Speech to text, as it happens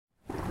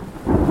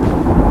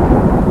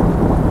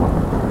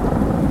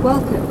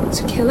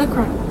to killer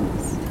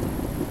crimes.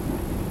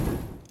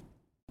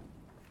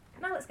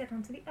 Now let's get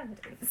on to the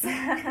evidence.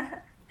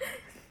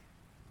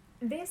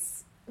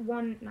 This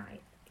one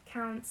night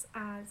counts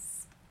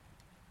as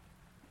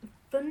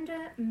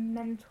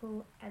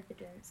fundamental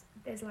evidence.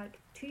 There's like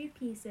two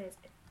pieces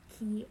of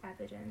key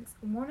evidence.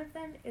 One of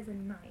them is a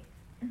knife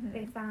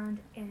they found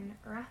in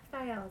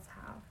Raphael's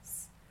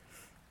house.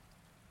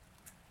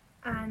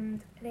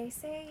 And they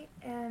say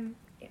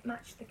it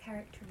matched the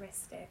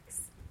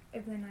characteristics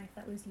of the knife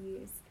that was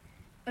used.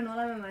 And all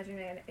I'm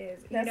imagining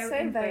is, That's so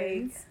in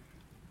vague. Bones,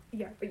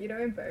 yeah, but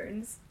in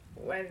Bones,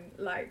 when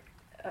like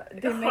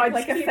they make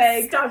like a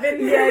fake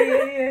stabbing.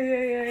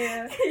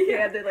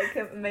 Yeah, they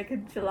like make a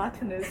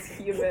gelatinous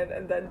human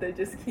and then they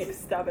just keep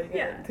stabbing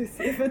it to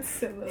see if it's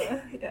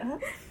similar. Yeah.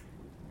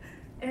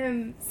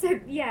 So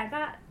yeah,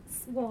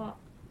 that's what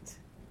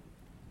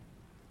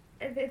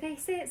they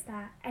say it's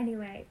that.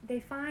 Anyway, they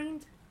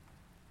find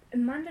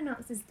Amanda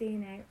Knox's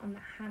DNA on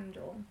the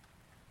handle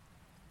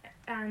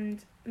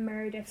and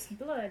Meredith's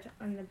blood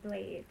on the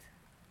blade.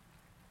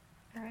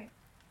 Right.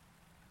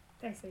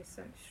 They say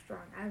some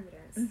strong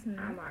evidence.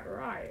 Am I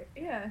right?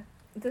 Yeah.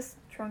 The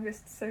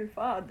strongest so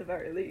far, at the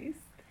very least.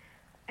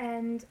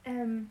 And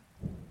then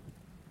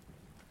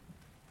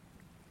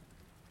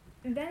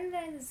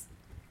there's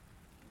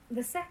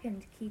the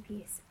second key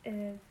piece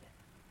of...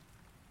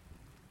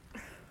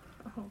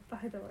 Oh,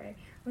 by the way,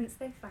 once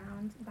they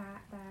found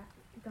that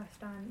gosh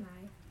darn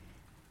knife,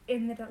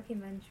 in the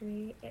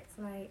documentary, it's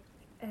like,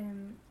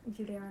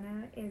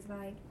 Juliana is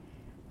like,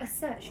 a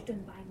search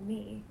done by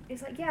me.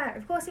 It's like, yeah,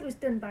 of course it was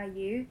done by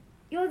you.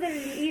 You're the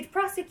lead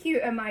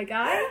prosecutor, my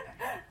guy.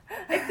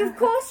 Like, of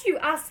course you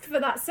asked for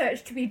that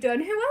search to be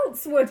done. Who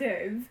else would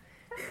have?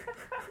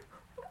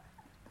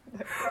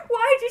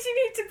 Why did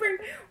you need to bring...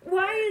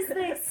 Why is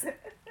this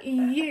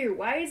you?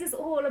 Why is this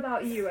all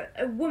about you?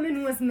 A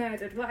woman was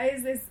murdered. Why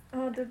is this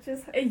that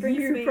just a brings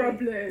you me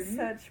problem?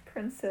 Such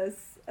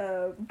princess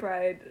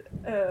bride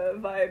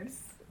vibes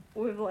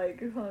with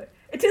like,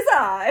 it is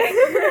I!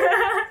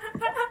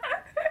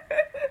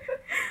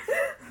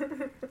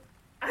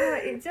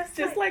 It's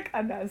just like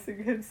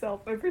announcing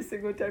himself every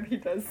single time he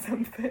does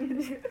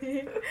something.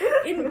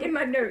 in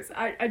my notes,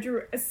 I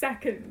drew a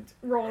second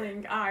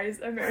rolling eyes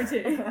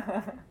emoji.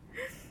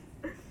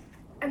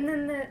 And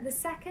then the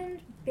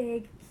second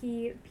big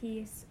key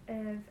piece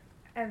of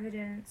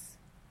evidence,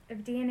 of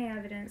DNA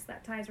evidence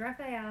that ties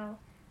Raphael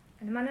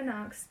and Amanda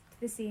Knox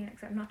to the scene,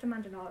 except not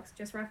Amanda Knox,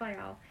 just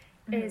Raphael,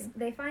 is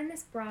they find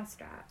this bra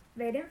strap.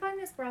 They didn't find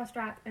this bra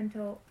strap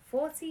until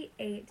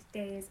 48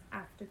 days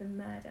after the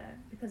murder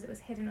because it was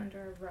hidden under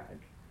a rug.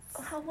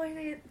 How long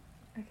did it...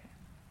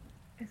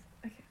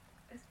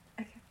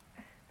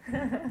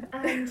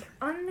 And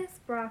on this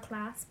bra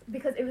clasp,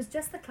 because it was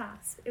just the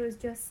clasp, it was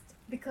just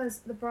because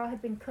the bra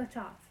had been cut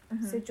off,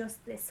 so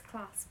just this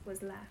clasp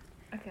was left.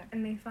 Okay.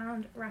 And they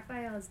found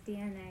Raphael's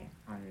DNA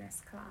on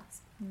this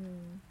clasp.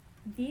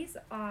 These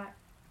are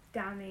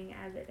damning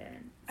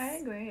evidence. I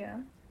agree,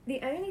 yeah.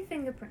 The only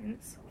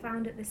fingerprints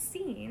found at the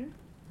scene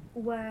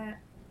were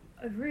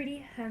of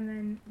Rudy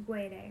Herman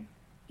Guede.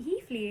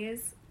 He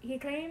flees. He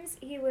claims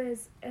he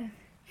was...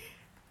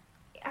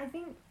 I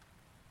think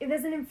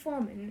there's an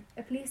informant,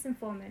 a police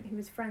informant, who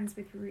was friends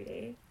with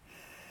Rudy.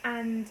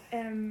 And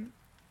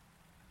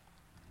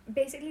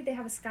basically they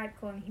have a Skype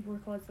call and he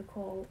records the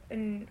call.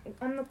 And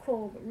on the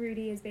call,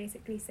 Rudy is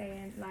basically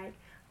saying, like,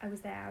 I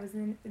was there. I was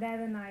there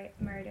the night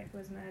Meredith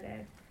was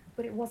murdered.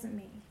 But it wasn't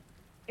me.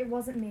 It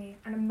wasn't me,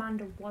 and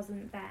Amanda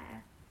wasn't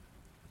there.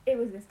 It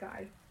was this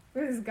guy. It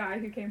was this guy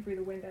who came through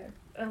the window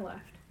and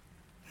left.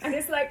 And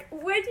it's like,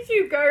 where did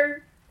you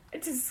go to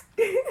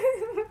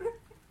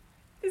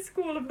the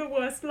school of the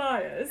worst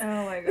liars?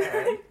 Oh my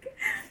god.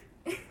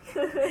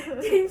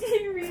 Did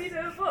you read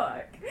a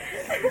book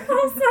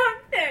or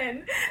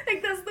something?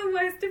 Like, that's the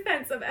worst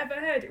defense I've ever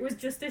heard. It was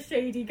just a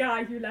shady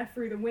guy who left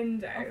through the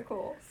window. Of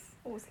course.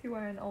 Or was he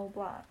wearing all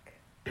black?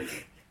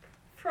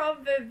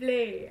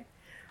 Probably.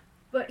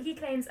 But he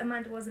claims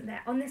Amanda wasn't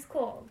there. On this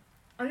call,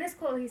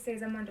 he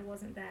says Amanda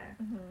wasn't there.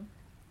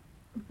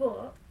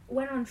 But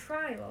when on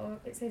trial,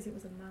 it says it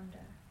was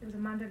Amanda. It was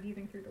Amanda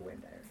leaving through the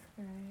window.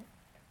 Right.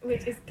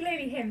 Which is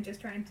clearly him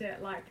just trying to,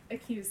 like,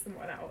 accuse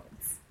someone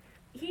else.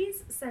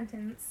 He's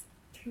sentenced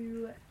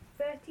to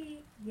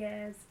 30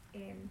 years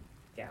in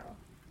jail.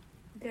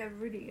 The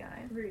Rudy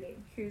guy. Rudy.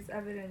 Whose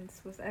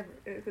evidence was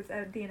whose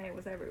DNA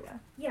was everywhere.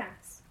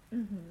 Yes.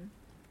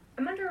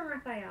 Amanda and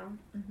Raphael.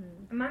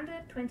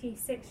 Amanda,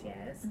 26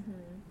 years.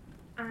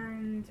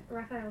 And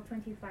Raphael,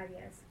 25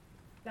 years.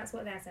 That's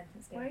what they're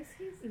sentenced to. Why is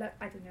he... Look,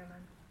 I don't know,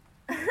 man.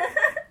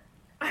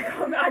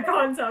 I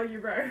can't tell you,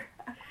 bro.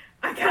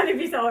 I can't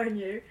be telling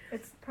you.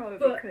 It's probably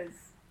because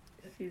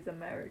she's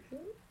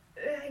American.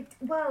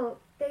 Well,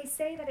 they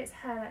say that it's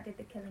her that did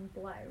the killing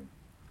blow.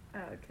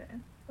 Oh, okay.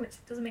 Which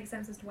doesn't make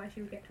sense as to why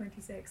she would get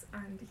 26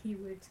 and he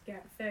would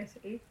get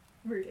 30.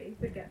 Rudy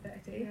would get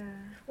 30.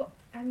 Yeah. Well,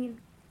 I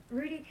mean,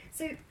 Rudy...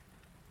 So,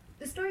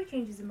 the story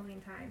changes a million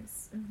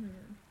times.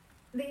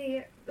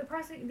 The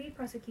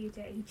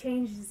prosecutor, he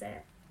changes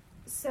it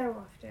so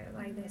often.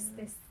 Like, this...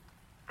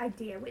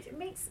 idea, which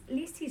makes, at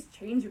least he's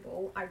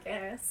changeable, I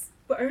guess,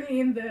 but only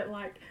in the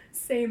like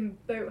same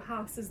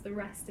boathouse as the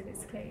rest of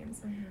his claims.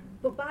 Mm-hmm.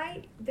 But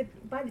by the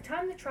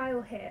time the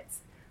trial hits,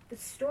 the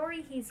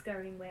story he's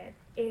going with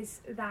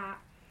is that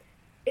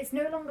it's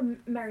no longer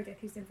Meredith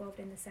who's involved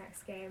in the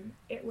sex game.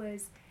 It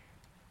was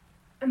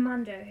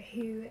Amanda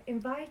who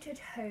invited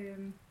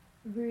home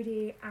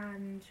Rudy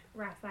and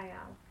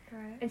Raphael.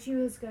 Right. And she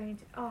was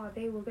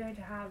they were going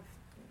to have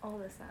All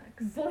the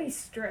sex.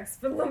 boisterous,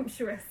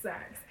 voluptuous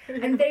sex.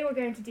 And they were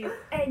going to do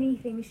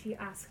anything she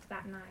asked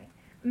that night.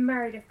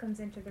 Meredith comes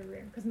into the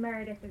room, because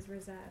Meredith is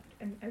reserved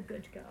and a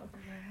good girl.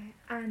 Right.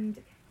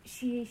 And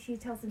she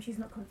tells them she's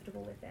not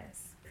comfortable with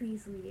this.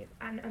 Please leave.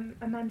 And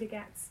Amanda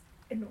gets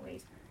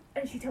annoyed.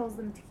 And she tells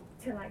them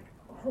to like,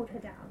 hold her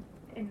down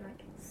and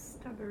like...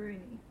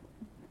 Stubborny.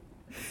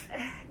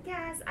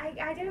 Yes,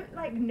 I don't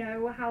like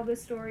know how the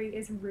story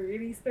is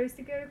really supposed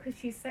to go, because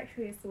she's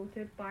sexually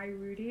assaulted by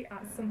Rudy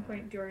at some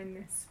point during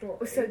this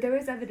story. So there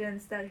is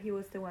evidence that he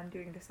was the one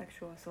doing the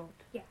sexual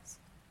assault. Yes.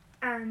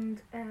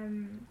 And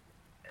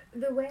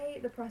the way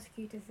the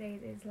prosecutor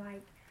says is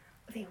like,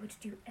 they would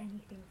do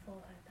anything for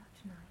her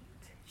that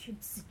night.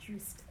 She'd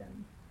seduced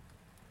them.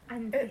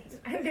 And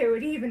they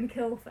would even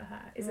kill for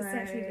her. Is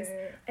essentially this.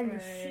 And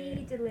then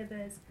she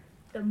delivers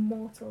the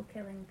mortal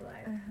killing blow.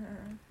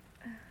 Uh-huh.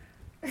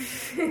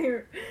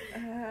 Mm-hmm.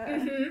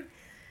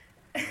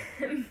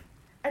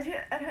 I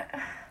don't,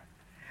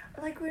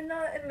 like, we're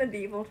not in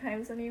medieval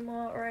times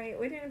anymore, right?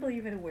 We didn't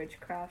believe in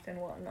witchcraft and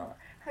whatnot.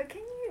 How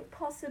can you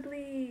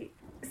possibly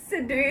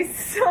seduce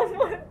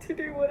someone to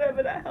do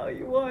whatever the hell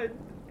you want?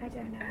 I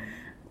don't know.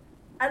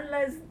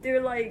 Unless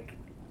they're, like,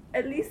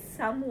 at least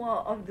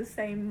somewhat of the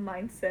same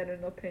mindset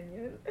and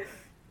opinion.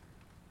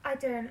 I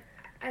don't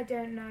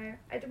know.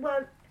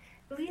 Well,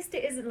 at least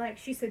it isn't like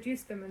she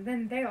seduced them and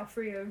then they are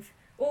free of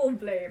all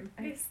blame.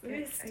 I guess.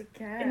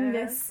 In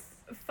this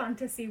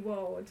fantasy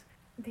world,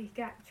 they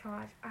get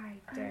charged. I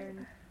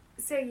don't.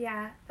 So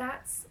yeah,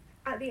 that's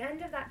at the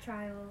end of that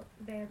trial.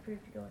 They are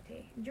proved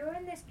guilty.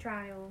 During this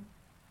trial,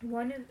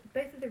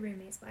 both of the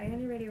roommates, but I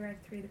only really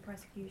read through the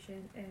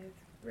prosecution of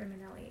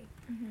Romanelli,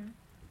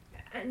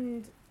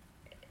 and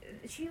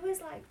she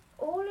was like,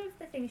 all of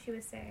the things she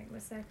was saying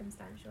was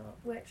circumstantial,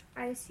 which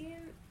I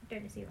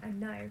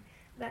know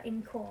that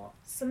in court,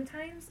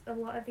 sometimes a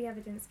lot of the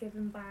evidence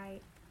given by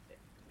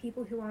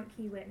people who aren't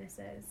key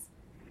witnesses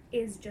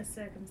is just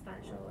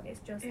circumstantial. It's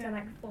just to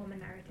like form a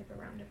narrative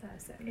around a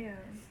person. Yeah.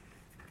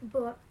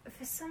 But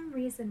for some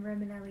reason,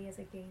 Romanelli is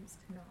against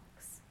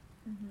Knox.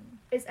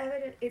 It's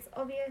evident. It's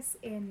obvious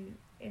in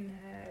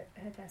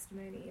her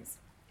testimonies.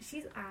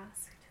 She's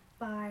asked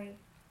by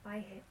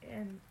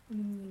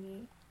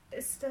Nini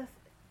stuff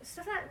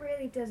that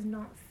really does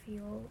not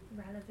feel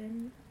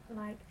relevant.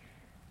 Like,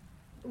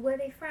 were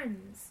they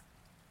friends?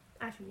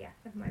 Actually, yeah,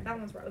 never mind. That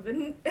one's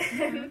relevant.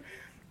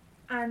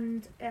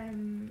 And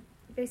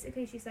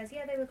basically she says,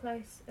 yeah, they were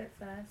close at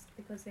first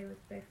because they were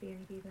both the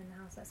only people in the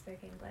house that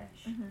spoke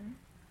English.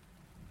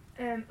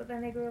 But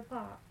then they grew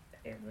apart.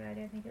 I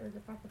don't think it was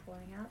a proper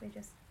falling out. They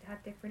just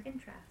had different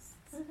interests.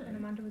 And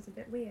Amanda was a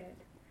bit weird.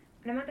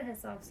 And Amanda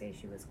herself says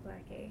she was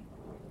quirky.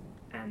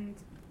 And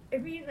I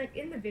mean, like,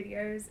 in the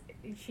videos,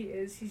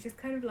 she's just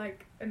kind of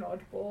like an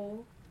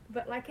oddball,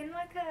 but like in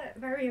like a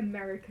very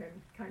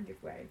American kind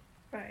of way.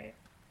 Right.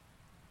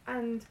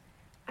 And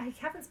I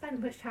haven't spent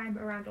much time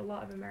around a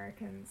lot of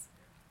Americans,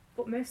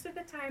 but most of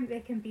the time they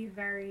can be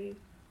very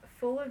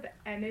full of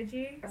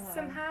energy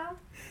somehow,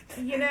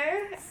 you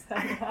know?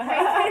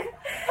 I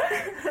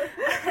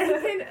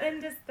can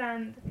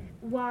understand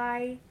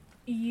why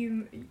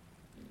you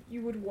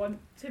would want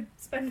to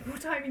spend more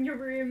time in your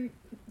room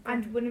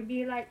and wouldn't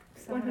be like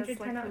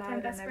 110 out of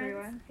 10 best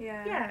friends.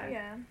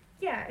 Yeah,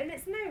 and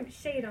it's no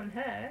shade on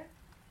her.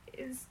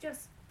 It's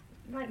just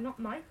like not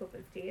my cup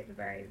of tea at the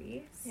very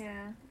least.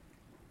 Yeah.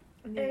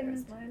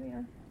 And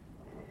mine,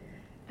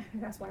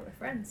 that's why we're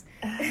friends.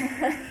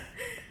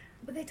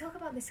 But they talk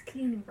about this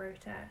cleaning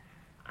rota,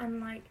 and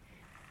like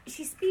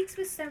she speaks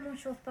with so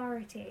much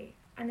authority,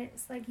 and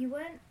it's like, you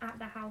weren't at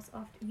the house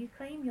often. You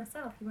claim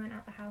yourself you weren't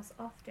at the house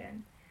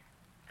often.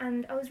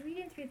 And I was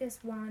reading through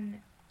this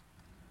one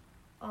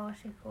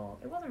article.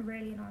 It wasn't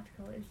really an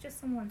article, it was just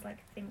someone's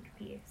like think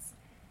piece,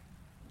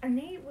 and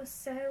they were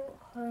so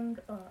hung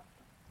up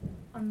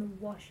on the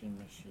washing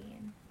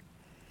machine.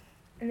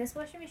 And this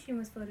washing machine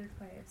was filled with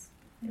clothes.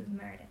 It was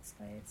Meredith's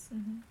clothes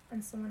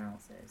and someone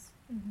else's.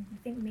 I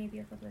think maybe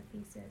a couple of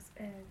pieces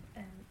of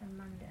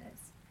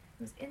Amanda's. It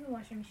was in the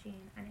washing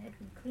machine and it had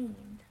been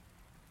cleaned.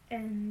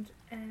 And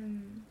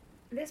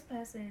this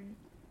person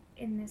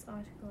in this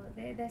article,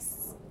 they're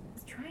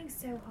trying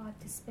so hard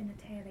to spin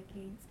a tale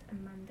against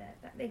Amanda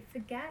that they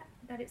forget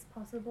that it's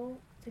possible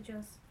to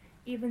just,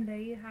 even though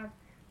you have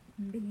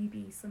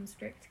maybe some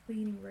strict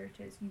cleaning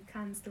rotas, you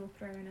can still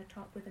throw in a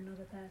top with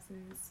another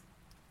person's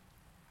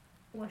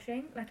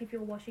washing. Like, if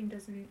your washing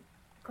doesn't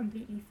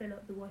completely fill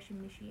up the washing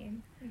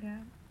machine,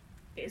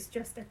 it's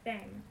just a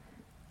thing.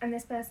 And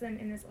this person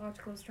in this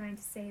article is trying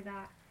to say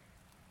that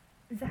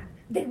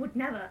it would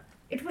never,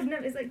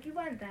 it's like, you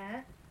weren't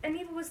there, and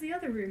neither was the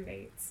other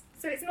roommates.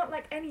 So it's not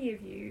like any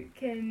of you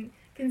can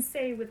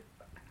say with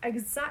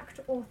exact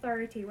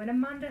authority when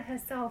Amanda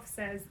herself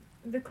says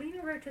the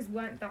cleaner rotas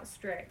weren't that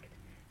strict.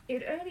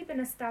 It had only been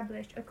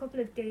established a couple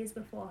of days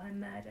before her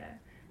murder.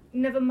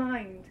 Never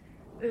mind,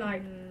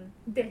 like,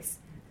 this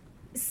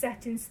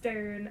set in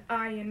stone,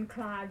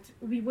 ironclad,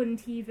 we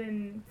wouldn't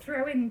even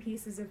throw in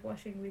pieces of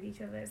washing with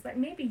each other's. Like,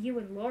 maybe you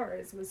and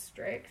Laura's was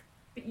strict,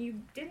 but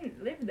you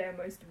didn't live there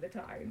most of the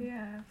time.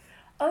 Yeah.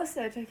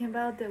 Also, talking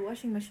about the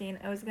washing machine,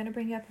 I was gonna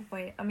bring up a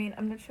point. I mean,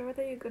 I'm not sure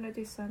whether you're gonna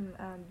do some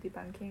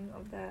debunking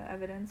of the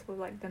evidence with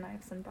like the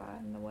knives and bar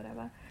and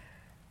whatever.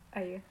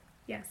 Are you?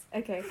 Yes.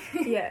 Okay.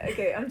 Yeah.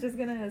 Okay. I'm just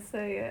gonna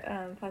say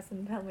pass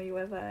and tell me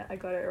whether I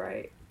got it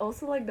right.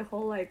 Also, like the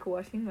whole like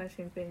washing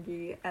machine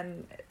thingy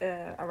and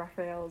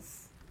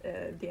Raphael's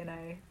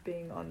DNA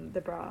being on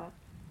the bra.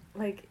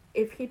 Like,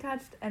 if he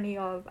touched any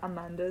of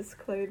Amanda's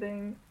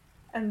clothing,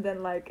 and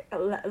then like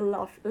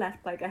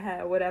left like a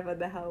hair, whatever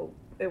the hell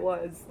it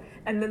was,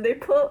 and then they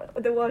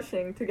put the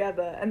washing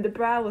together, and the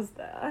bra was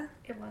there.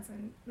 It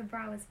wasn't. The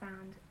bra was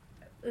found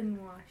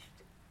unwashed.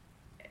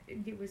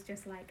 It was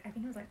just like, I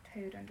think it was like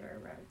towed under a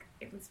rug.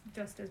 It was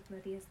just as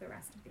bloody as the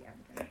rest of the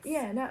evidence.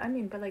 Yeah, no, I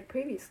mean, but like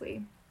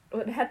previously,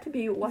 it had to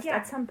be washed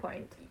at some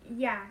point.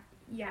 Yeah,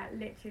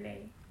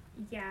 literally.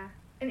 Yeah.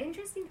 An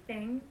interesting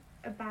thing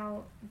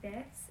about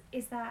this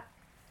is that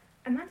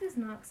Amanda's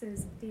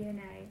Knox's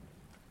DNA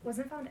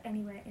wasn't found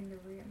anywhere in the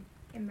room,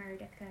 in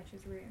Meredith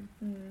Kercher's room.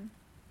 Mm.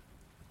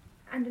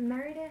 And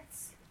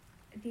Meredith's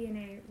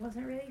DNA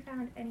wasn't really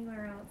found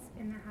anywhere else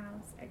in the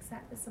house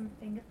except for some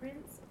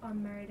fingerprints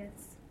on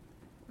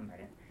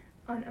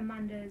on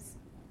Amanda's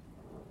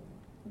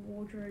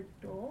wardrobe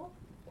door.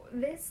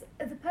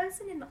 The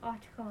person in the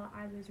article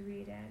I was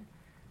reading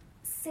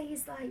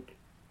says like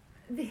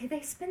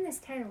they spin this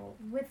tale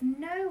with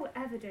no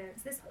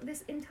evidence.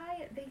 This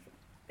entire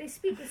they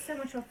speak with so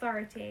much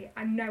authority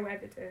and no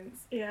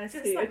evidence. Yeah,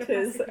 just see, like it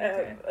is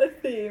a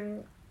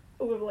theme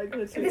with like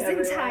literally this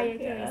everyone. entire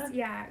case.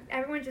 Yeah,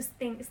 everyone just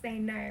thinks they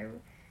know.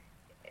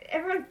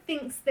 Everyone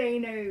thinks they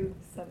know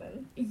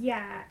Something.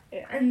 Yeah,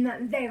 and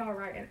that they are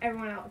right and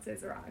everyone else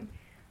is wrong.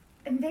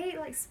 And they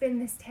like spin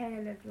this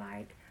tale of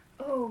like,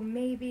 oh,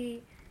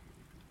 maybe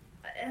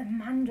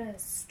Amanda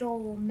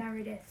stole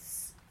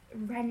Meredith's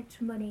rent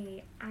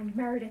money and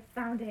Meredith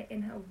found it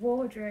in her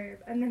wardrobe,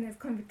 and then there's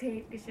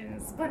competition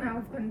spun out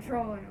of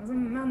control and it was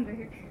Amanda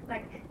who,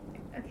 like,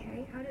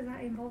 okay, how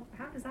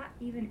does that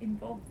even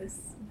involve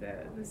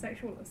the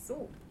sexual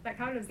assault? Like,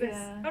 how does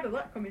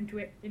that come into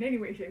it in any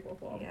way, shape or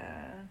form?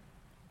 Yeah.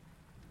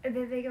 And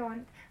then they go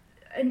on.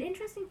 An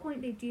interesting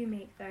point they do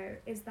make, though,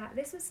 is that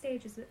this was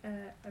staged as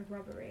a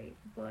robbery,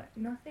 but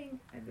nothing,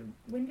 the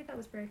window that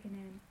was broken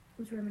in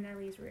was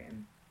Romanelli's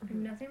room,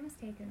 and nothing was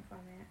taken from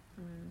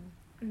it.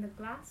 And the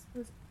glass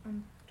was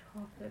on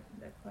top of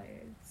the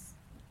clothes,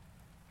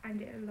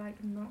 and it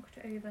like knocked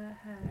over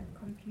her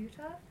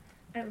computer,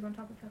 and it was on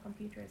top of her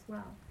computer as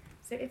well.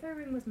 So if her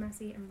room was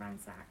messy and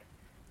ransacked,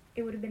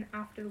 it would have been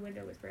after the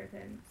window was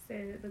broken, so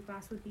the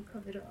glass would be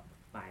covered up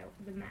by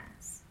the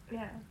mess.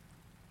 Yeah.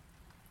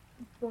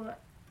 But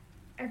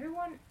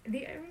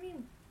the only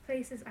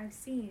places I've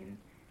seen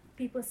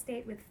people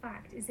state with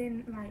fact is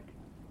in like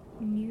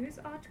news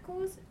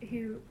articles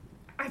who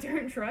I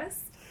don't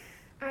trust,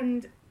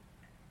 and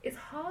it's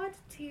hard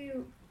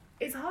to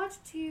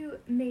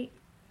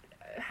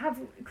have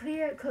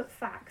clear-cut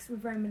facts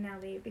with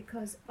Romanelli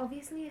because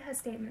obviously her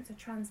statements are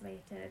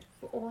translated,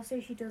 but also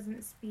she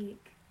doesn't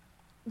speak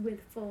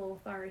with full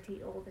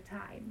authority all the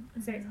time.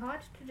 So it's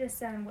hard to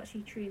discern what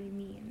she truly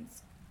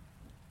means.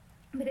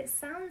 But it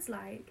sounds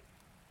like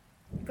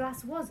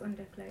glass was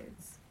under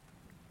clothes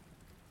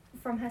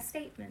from her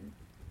statement,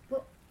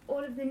 but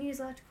all of the news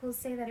articles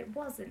say that it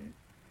wasn't.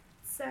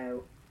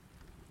 So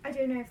I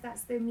don't know if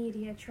that's the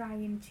media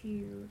trying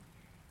to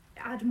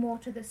add more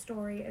to the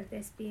story of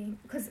this being,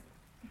 because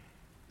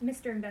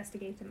Mr.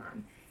 Investigator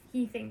Man,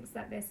 he thinks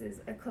that this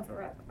is a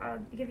cover-up. I'll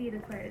give you the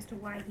quote as to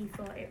why he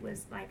thought it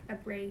was like a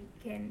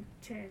break-in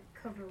to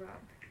cover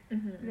up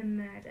the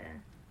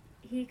murder.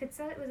 He could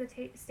tell it was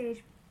a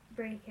stage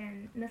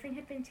break-in, nothing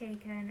had been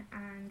taken,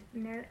 and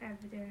no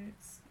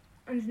evidence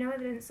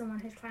someone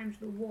had climbed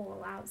the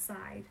wall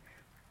outside.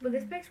 But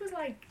this place was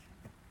like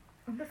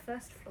on the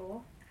first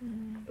floor.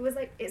 It was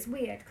like, it's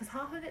weird because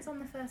half of it's on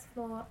the first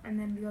floor and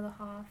then the other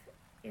half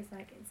is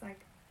like it's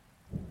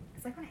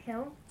like on a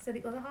hill, so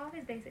the other half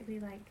is basically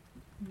like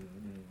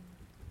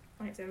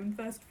on its own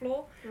first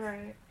floor,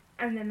 Right.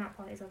 and then that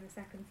part is on the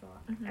second floor.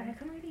 And I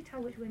couldn't really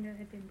tell which window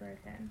had been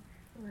broken,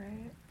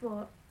 Right.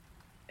 but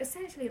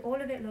essentially all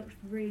of it looked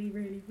really,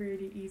 really,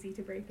 really easy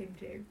to break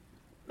into.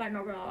 Like,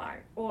 not gonna lie,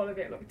 all of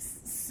it looked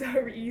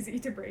so easy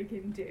to break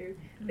into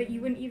that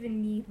you wouldn't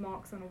even need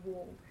marks on a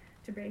wall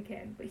to break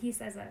in. But he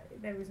says that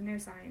there was no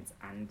signs,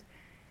 and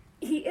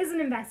he is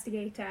an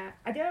investigator.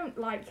 I don't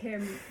like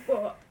him,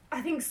 but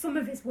I think some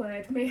of his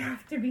word may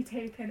have to be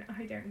taken.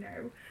 I don't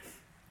know.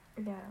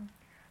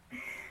 Yeah.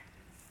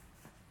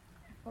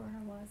 Or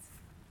I was.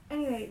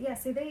 Anyway, yeah,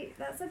 so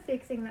that's a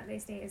big thing that they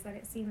state, is that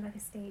it seemed like a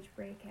stage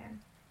break-in.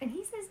 And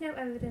he says no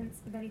evidence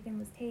of anything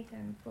was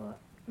taken, but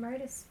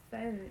Meredith's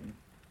phone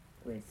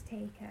was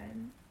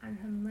taken and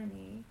her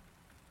money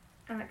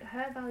and like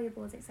her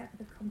valuables except for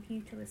the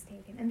computer was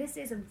taken. And this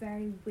is a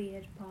very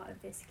weird part of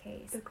this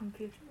case. The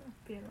computer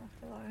being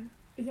left alone.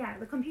 Yeah,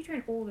 the computer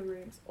in all the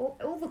rooms,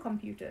 all the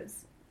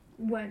computers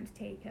weren't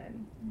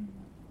taken.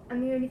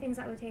 And the only things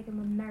that were taken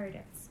were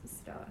Meredith's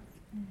stuff.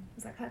 It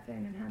was like her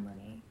phone and her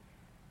money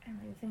and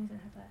like the things in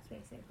her purse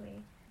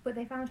basically. But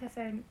they found her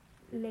phone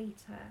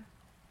later.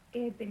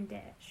 It had been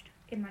ditched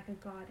in like a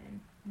garden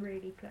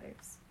really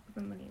close.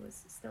 The money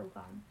was still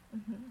gone.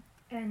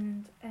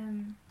 And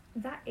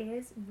that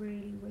is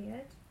really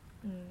weird.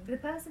 The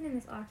person in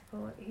this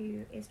article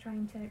who is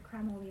trying to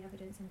cram all the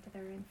evidence into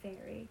their own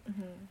theory,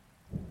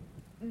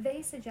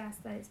 they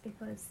suggest that it's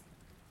because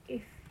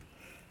if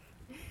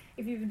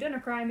you've done a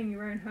crime in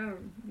your own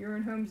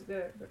home's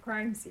the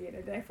crime scene,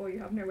 and therefore you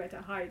have nowhere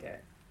to hide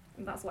it.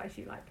 And that's why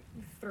she like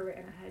threw it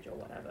in a hedge or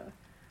whatever.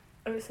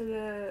 Oh, so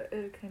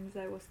the claims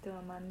there was still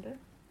Amanda?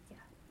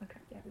 Yeah.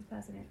 Okay. Yeah, this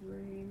person is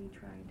really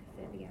trying to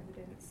fit the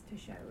evidence to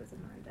show as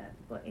Amanda,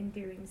 but in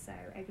doing so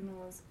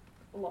ignores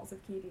lots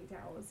of key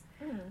details.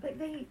 Like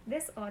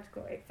this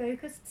article, it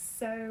focused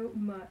so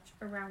much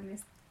around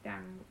this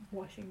damn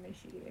washing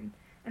machine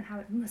and how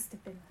it must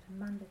have been that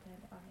Amanda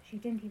turned it on. She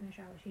didn't even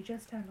shower, she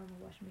just turned on the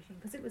washing machine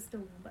because it was still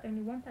warm, but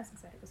only one person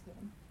said it was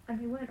warm, and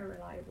they weren't a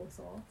reliable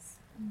source.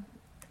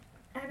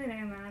 I don't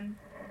know, man.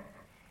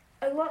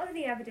 A lot of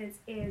the evidence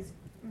is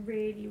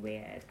really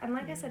weird, and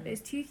like I said,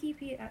 those two key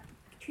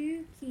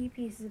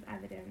pieces of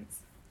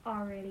evidence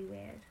are really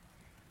weird.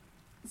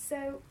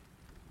 So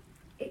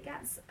it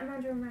gets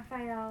Amanda and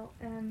Raphael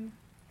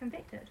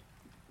convicted.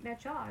 They're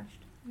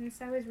charged, and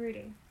so is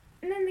Rudy.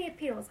 And then the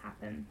appeals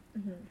happen.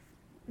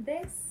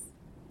 This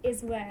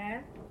is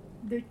where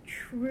the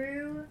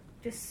true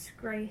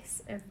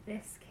disgrace of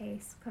this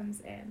case comes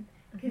in.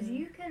 Because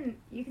you can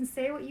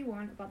say what you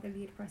want about the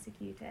lead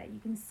prosecutor, you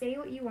can say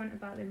what you want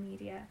about the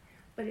media,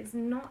 but it's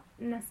not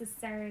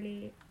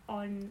necessarily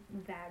on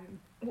them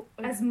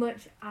as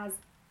much as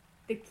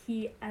the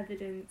key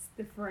evidence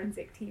the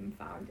forensic team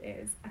found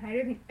is. And I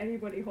don't think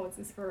anybody holds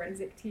this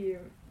forensic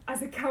team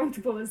as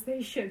accountable as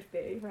they should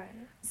be. Right.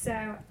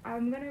 So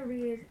I'm going to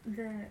read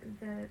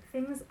the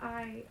things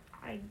I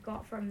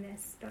got from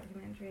this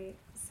documentary.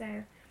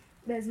 So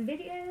there's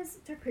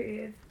videos to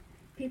prove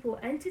people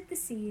entered the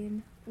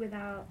scene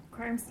without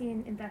crime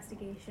scene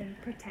investigation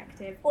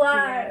protective.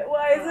 Why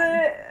is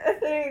it a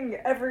thing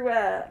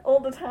everywhere, all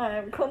the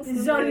time,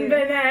 constantly? Jean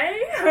Benet,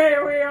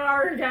 here we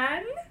are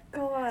again.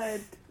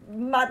 God,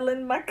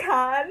 Madeleine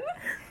McCann.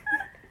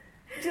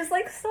 Just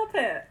like, stop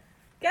it.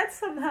 Get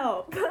some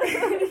help.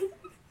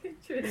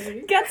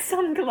 Literally. Get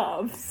some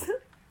gloves.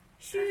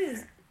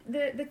 Shoes.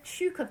 The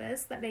shoe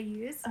covers that they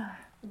used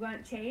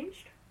weren't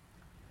changed.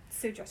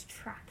 So just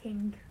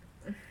tracking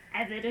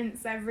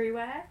evidence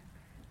everywhere.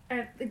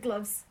 The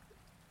gloves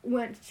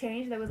weren't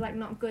changed. There was like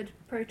not good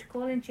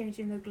protocol in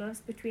changing the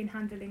gloves between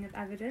handling of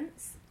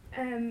evidence.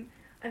 And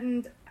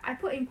I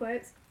put in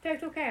quotes,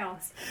 total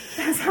chaos.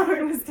 That's how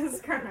it was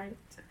described.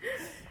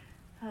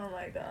 Oh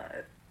my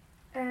god.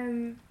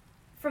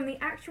 From the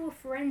actual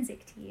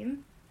forensic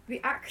team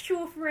is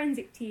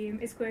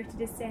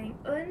quoted as saying,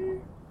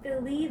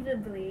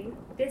 unbelievably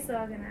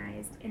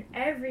disorganized in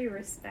every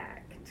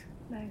respect.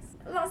 Nice.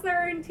 That's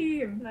their own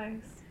team.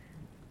 Nice.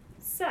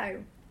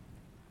 So,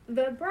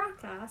 the bra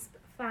clasp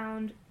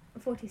found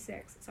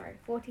 46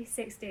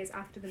 days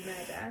after the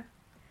murder.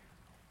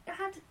 It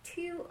had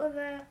 2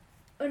 other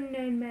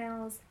unknown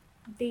males'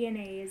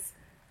 DNAs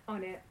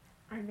on it,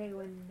 and they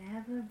were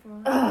never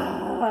brought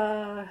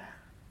up.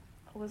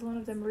 Was one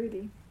of them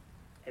Rudy?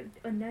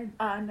 Unknown.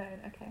 Unknown,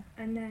 okay.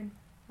 Unknown.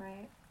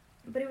 Right.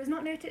 But it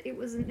wasn't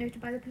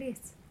noted by the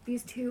police.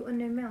 These 2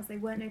 unknown males, they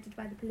weren't noted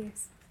by the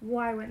police.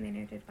 Why weren't they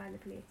noted by the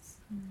police?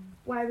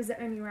 Why was it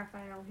only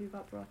Raphael who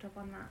got brought up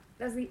on that?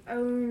 That's the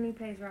only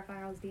place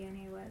Raphael's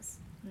DNA was.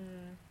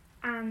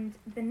 And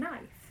the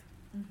knife.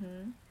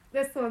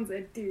 This one's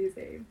a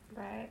doozy.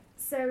 Right.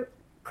 So,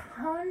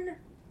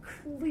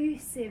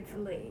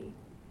 conclusively,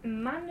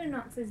 Amanda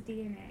Knox's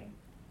DNA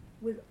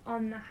was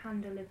on the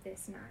handle of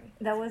this knife.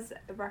 That was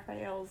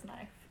Raphael's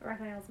knife.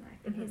 Raphael's knife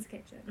in his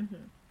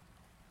kitchen.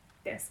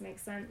 This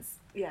makes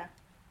sense. Yeah,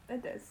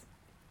 it does.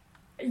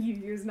 You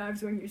use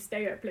knives when you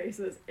stay at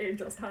places, it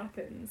just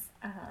happens.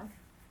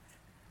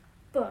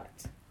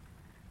 But,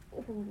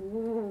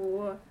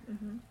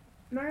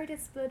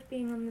 Meredith's blood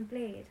being on the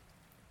blade.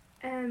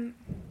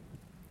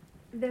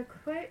 The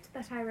quote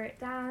that I wrote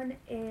down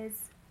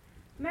is,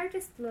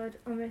 Meredith's blood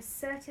almost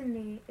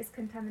certainly is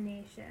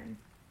contamination.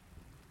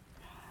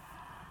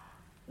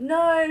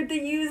 No,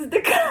 they used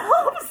the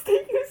gloves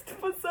they used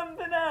for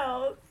something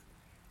else.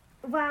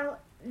 Well,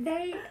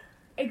 they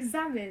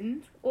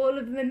examined all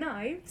of the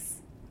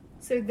knives.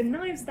 So the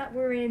knives that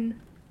were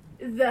in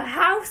the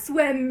house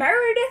where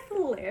Meredith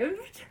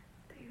lived.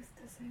 They used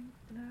the same.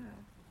 No.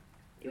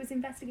 It was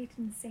investigated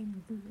in the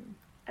same room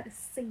at the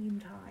same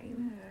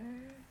time. No.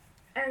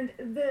 And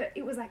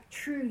it was like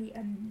truly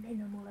a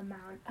minimal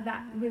amount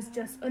that was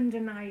just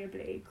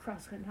undeniably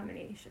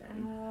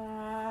cross-contamination.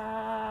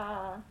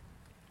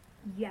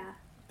 Yeah.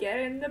 Get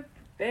in the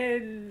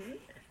bin.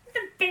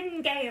 The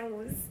bin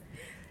gales!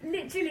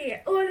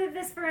 Literally, all of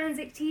this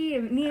forensic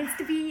team needs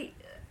to be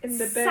In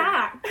the bin.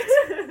 sacked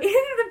in the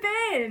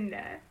bin.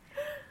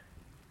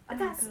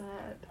 That's,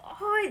 God.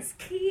 oh, it's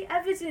key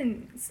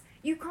evidence.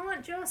 You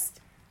can't just...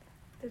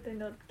 Did they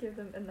not give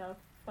them enough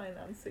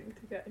financing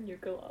to get new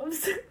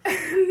gloves?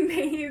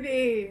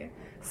 Maybe.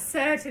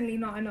 Certainly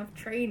not enough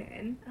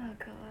training. Oh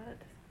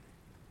god.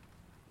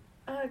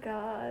 Oh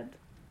god.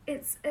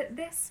 It's at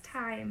this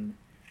time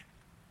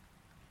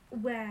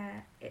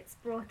where it's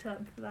brought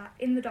up that,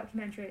 in the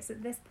documentary, it's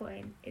at this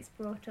point, it's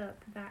brought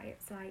up that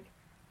it's like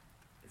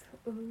the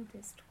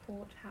oldest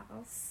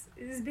courthouse.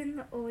 It has been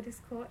the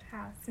oldest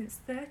courthouse since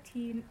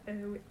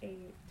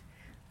 1308.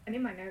 And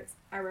in my notes,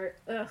 I wrote,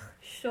 ugh,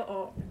 shut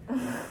up.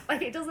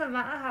 Like, it doesn't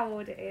matter how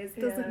old it is,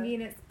 doesn't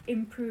mean it's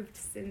improved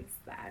since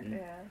then.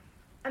 Yeah.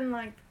 And,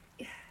 like,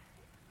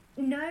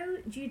 no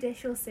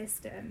judicial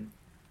system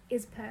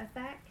is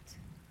perfect.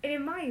 And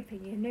in my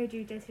opinion, no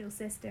judicial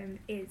system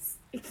is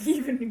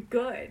even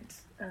good.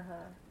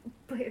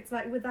 But it's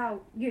like,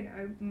 without,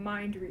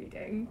 mind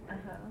reading,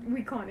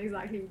 we can't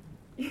exactly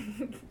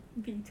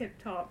be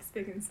tip-top,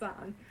 spick and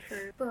span.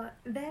 True. But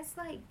there's,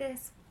 like,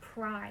 this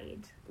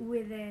pride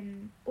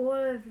within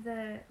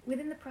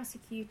the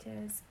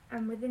prosecutors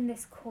and within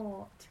this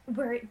court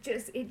where it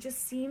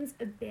just seems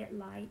a bit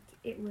like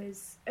it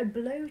was a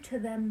blow to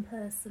them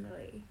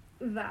personally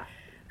that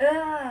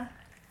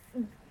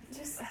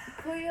just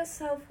put your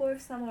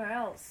self-worth somewhere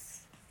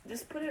else.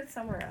 Just put it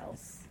somewhere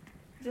else.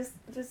 Just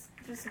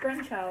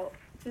branch out.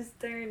 Just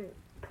don't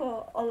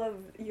put all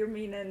of your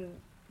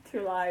meaning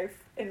to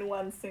life in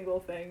one single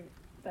thing.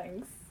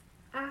 Thanks.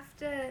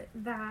 After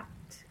that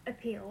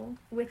appeal,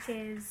 which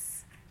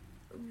is,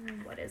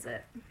 what is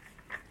it?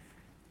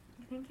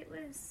 I think it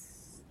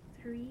was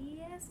 3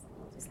 years?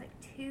 Just like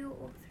 2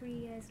 or 3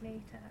 years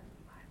later.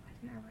 Why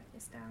didn't I write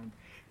this down?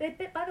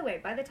 By the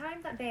way, by the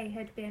time that they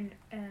had been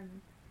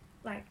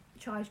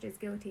charged as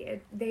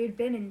guilty, they had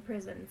been in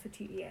prison for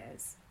 2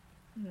 years.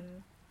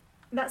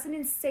 That's an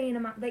insane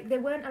amount. Like, they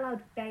weren't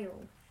allowed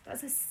bail.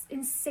 That's an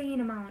insane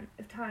amount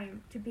of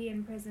time to be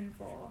in prison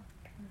for.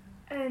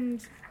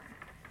 And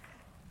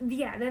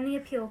yeah, then the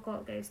appeal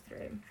court goes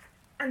through,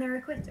 and they're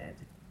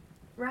acquitted.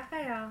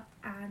 Raphael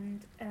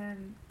and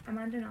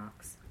Amanda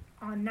Knox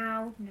are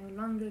now no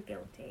longer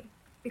guilty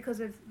because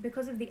of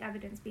the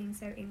evidence being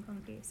so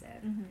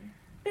inconclusive.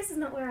 This is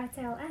not where our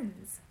tale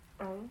ends.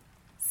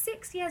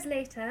 6 years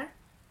later,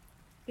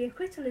 the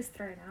acquittal is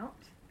thrown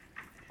out,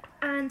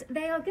 and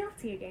they are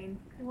guilty again.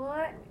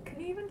 What? Can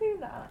you even do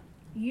that?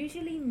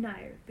 Usually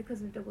no,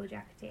 because of double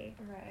jeopardy.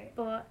 Right.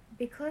 But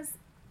because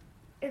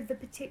of the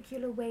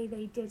particular way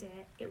they did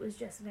it, it was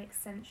just an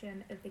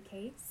extension of the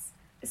case,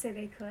 so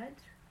they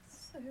could.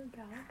 So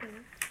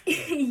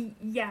garbage.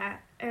 Yeah.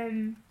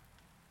 In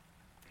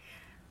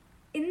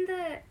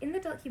the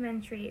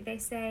documentary, they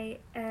say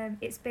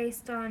it's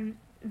based on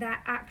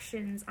their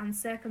actions and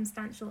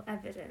circumstantial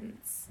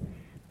evidence,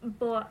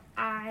 but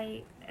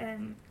I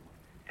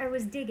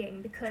was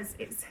digging because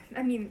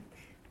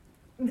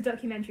the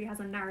documentary has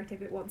a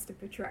narrative it wants to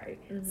portray.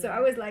 So I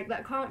was like,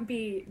 that can't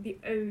be the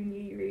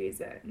only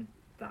reason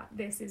that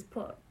this is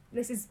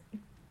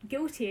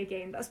guilty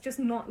again. That's just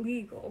not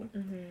legal.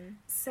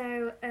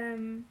 So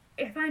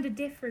I found a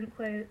different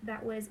quote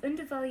that was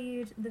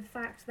undervalued the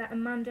fact that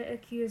Amanda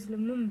accused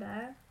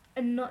Lumumba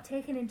and not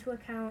taken into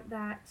account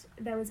that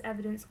there was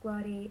evidence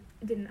Guardi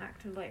didn't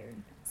act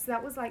alone. So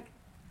that was like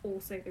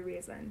also the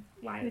reason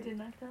why. Who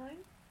didn't act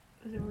alone?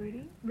 Was it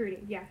Rudy? Rudy,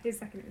 yeah, his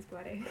second name is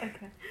Guardi.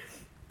 Okay.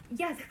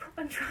 Yeah, they put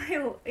on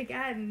trial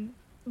again,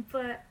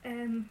 but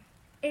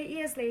 8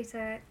 years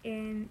later,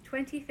 in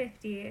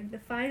 2015, the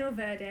final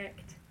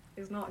verdict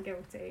is not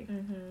guilty,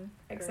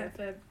 except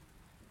for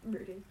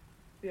Rudy.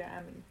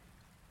 Yeah,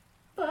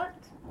 But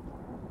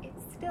it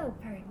still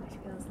very much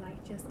feels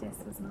like justice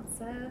was not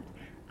served,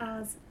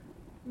 as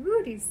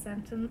Rudy's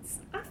sentence,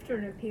 after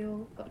an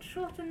appeal, got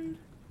shortened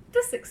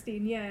to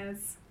 16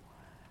 years.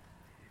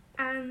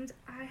 And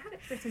I had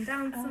it written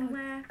down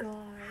somewhere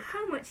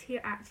how much he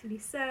actually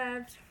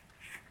served.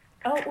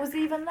 Oh, it was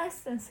even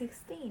less than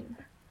 16.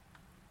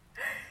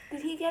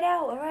 Did he get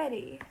out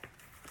already?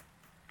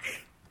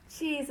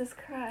 Jesus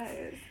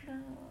Christ.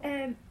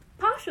 No.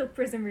 Partial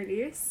prison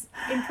release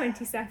in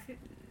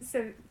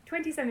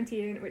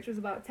 2017, which was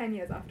about 10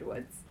 years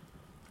afterwards.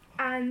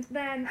 And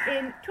then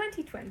in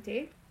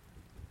 2020,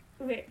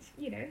 which,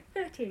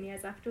 13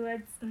 years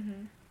afterwards,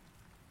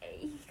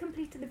 he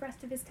completed the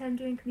rest of his term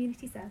doing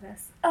community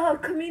service. Oh,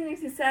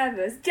 community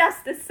service.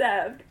 Justice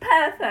served.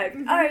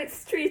 Perfect. Our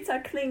streets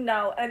are clean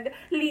now and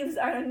leaves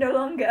are no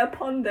longer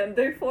upon them.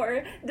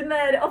 Therefore, the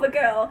murder of a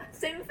girl,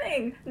 same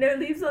thing. No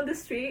leaves on the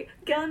street.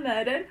 Girl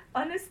murdered.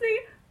 Honestly,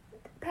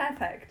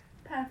 perfect.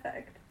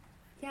 Perfect.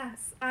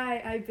 Yes,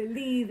 I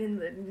believe in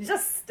the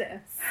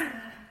justice.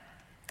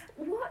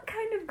 What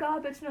kind of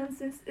garbage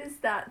nonsense is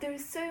that? There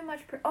is so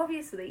much...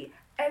 obviously,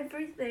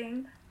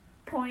 everything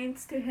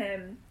points to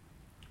him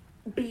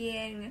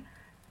being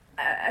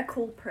a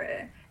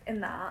culprit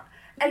in that.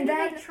 And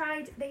then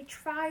they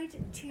tried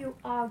to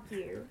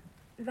argue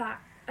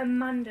that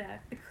Amanda,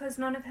 because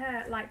none of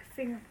her like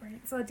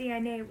fingerprints or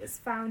DNA was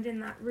found in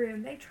that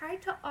room, they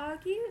tried to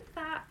argue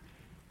that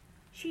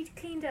she'd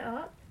cleaned it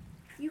up.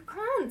 You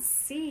can't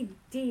see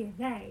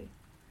DNA.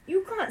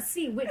 You can't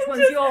see which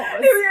one's yours.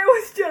 It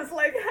was just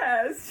like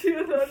hers. She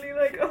was only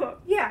like, oh,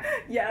 yeah,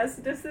 yes,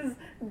 this is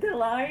the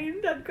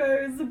line that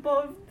goes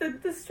above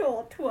the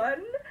short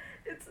one.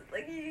 It's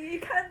like you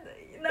can't.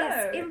 No,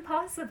 it's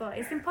impossible.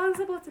 It's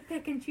impossible to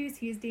pick and choose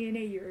whose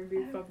DNA you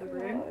remove from the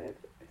room. God.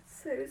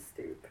 It's so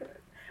stupid.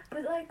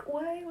 But like,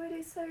 why were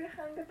they so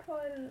hung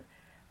upon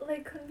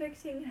like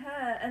convicting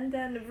her, and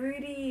then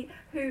Rudy,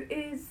 who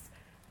is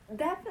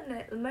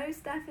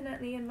most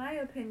definitely in my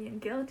opinion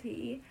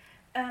guilty,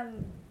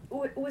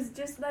 was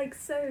just like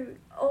so.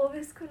 All of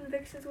his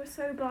convictions were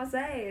so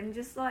blasé and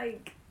just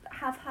like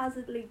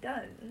haphazardly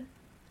done.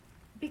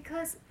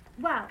 Because,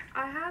 well,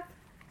 I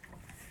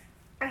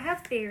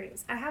have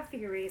theories. I have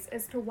theories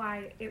as to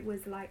why it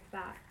was like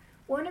that.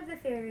 One of the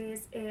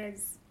theories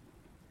is,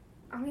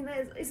 I mean,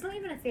 it's not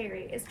even a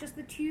theory. It's just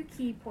the two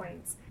key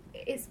points.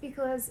 It's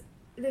because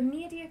the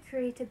media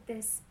created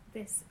this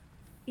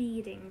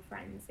feeding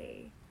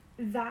frenzy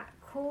that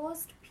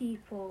caused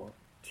people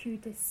to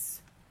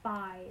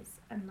despise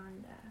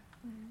Amanda.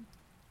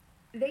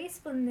 They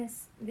spun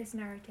this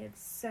narrative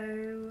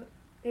so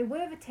they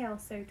wove the tale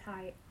so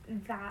tight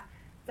that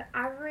the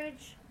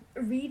average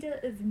reader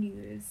of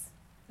news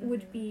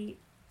would be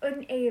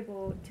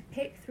unable to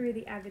pick through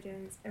the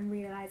evidence and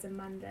realize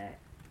Amanda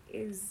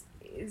is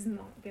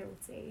not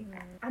guilty.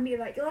 I mean,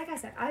 like I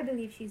said, I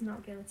believe she's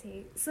not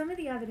guilty. Some of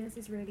the evidence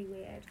is really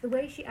weird. The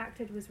way she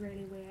acted was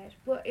really weird.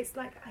 But it's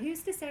like,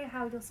 who's to say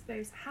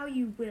how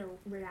you will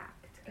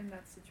react In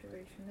that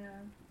situation,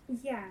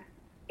 yeah.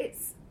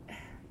 It's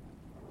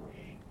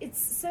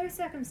so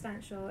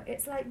circumstantial.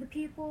 It's like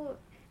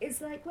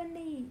it's like when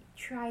they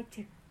tried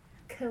to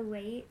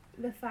collate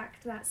the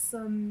fact that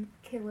some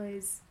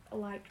killers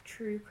like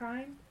true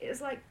crime.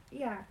 It's like,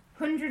 yeah,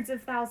 hundreds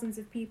of thousands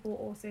of people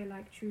also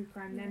like true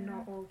crime. They're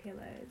not all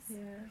killers.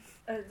 Yeah.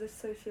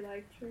 So she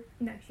liked her?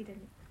 No, she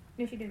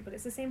didn't, but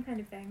it's the same kind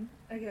of thing.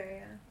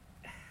 Okay,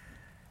 yeah.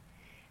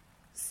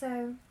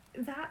 So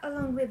that,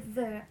 along with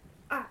the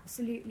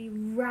absolutely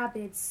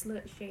rabid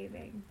slut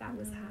shaming that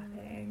was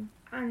happening,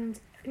 and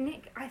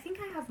Nick, I think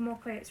I have more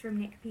quotes from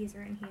Nick Pisa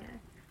in here.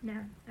 No,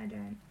 I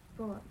don't.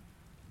 But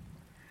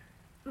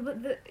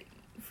the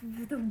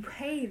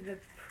way the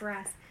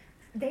press,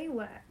 they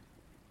were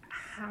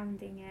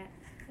hounding it.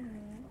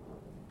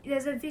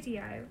 There's a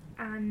video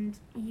and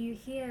you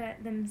hear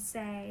them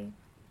say,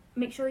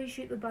 make sure you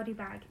shoot the body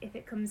bag if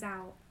it comes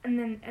out, and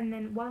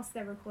then whilst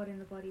they're recording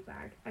the body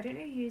bag, I don't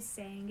know who's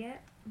saying it,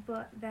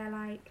 but they're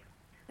like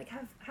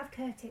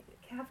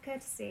have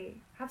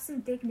courtesy, have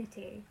some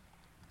dignity,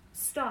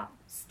 stop,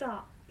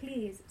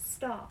 please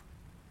stop,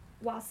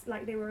 whilst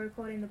like they were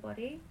recording the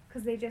body,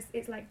 because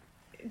it's like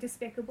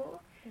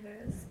despicable. It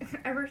is.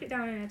 I wrote it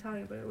down in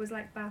Italian, but it was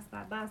like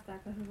basta,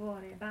 per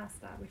favore,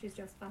 basta, which is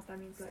just basta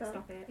means like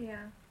stop it.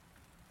 Yeah.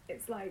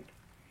 It's like,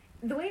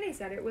 the way they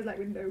said it was like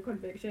with no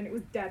conviction, it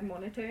was dead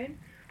monotone,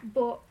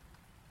 but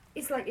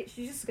it's like, it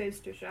just goes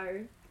to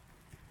show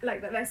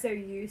like that they're so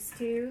used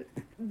to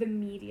the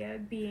media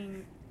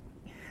being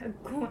a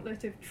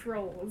gauntlet of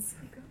trolls,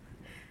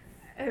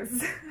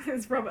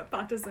 as Robert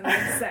Patterson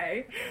would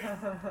say.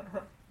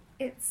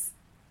 It's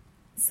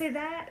so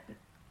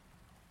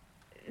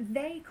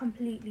they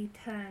completely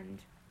turned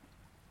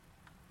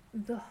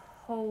the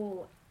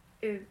whole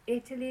of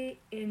Italy,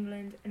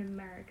 England, and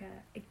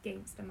America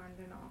against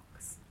Amanda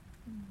Knox.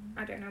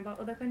 I don't know about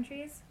other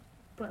countries,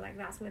 but like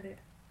that's where the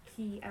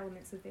key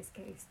elements of this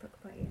case took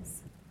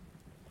place.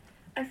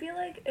 I feel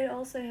like it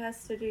also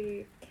has to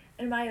do,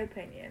 in my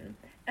opinion,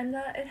 and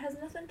that it has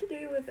nothing to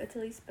do with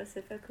Italy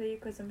specifically,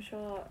 because I'm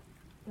sure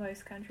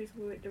most countries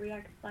would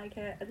react like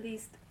it. At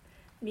least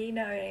me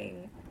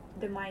knowing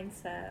the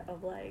mindset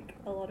of like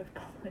a lot of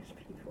Polish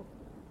people,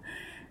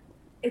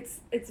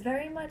 it's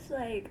very much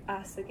like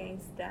us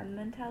against them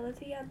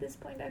mentality at this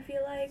point, I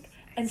feel like.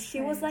 And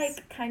she was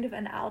like kind of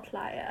an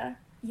outlier.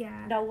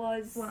 Yeah. That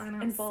was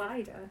an involved.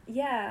 outsider.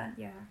 Yeah.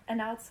 Yeah. An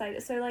outsider.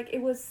 So like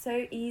it was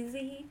so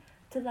easy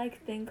to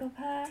like think of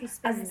her To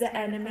as the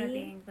enemy. her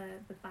being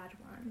the bad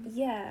one.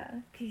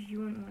 Yeah. Because you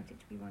wouldn't want it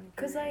to be one of you.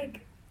 Because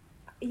like,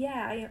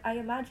 yeah, I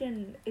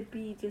imagine it'd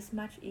be just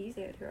much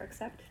easier to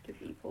accept to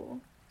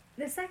people.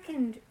 The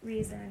second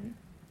reason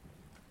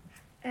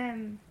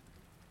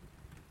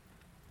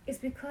is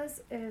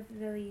because of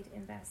the lead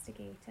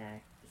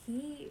investigator.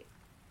 He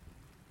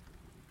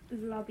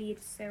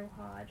lobbied so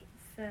hard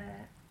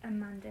for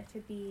Amanda to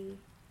be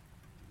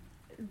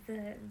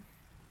the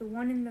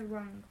one in the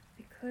wrong,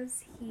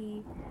 because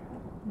he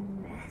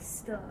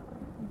messed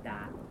up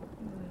that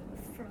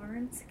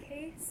Florence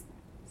case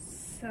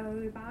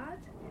so bad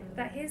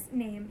that his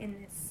name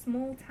in this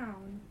small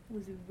town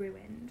was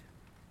ruined.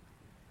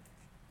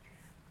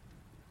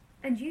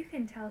 And you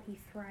can tell he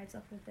thrives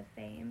off of the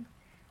fame,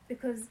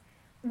 because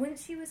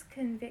once she was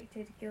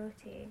convicted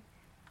guilty,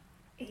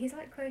 he's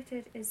like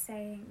quoted as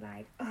saying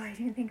like, "Oh, I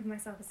don't think of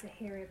myself as a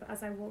hero, but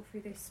as I walk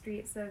through the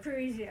streets of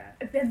Perugia,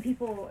 then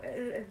people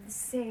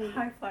say,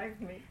 high five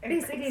me."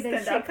 Basically,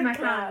 they shake my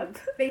hand.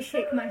 They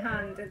shake my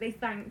hand. They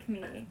thank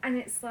me, and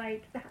it's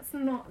like, that's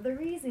not the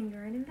reason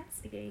you're an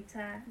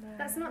investigator. No.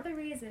 That's not the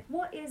reason.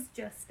 What is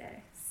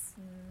justice?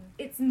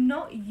 It's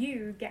not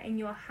you getting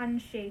your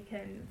hand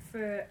shaken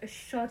for a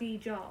shoddy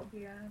job.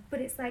 Yeah.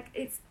 But it's like,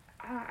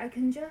 I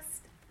can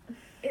just.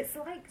 It's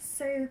like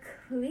so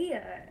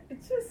clear.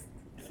 It's just.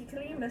 He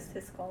clearly missed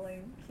his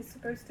calling. He's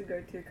supposed to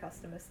go to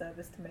customer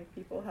service to make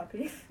people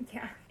happy.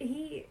 Yeah,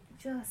 he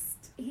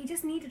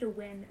just needed a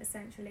win,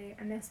 essentially,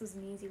 and this was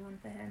an easy one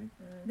for him.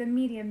 The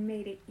media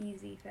made it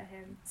easy for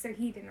him, so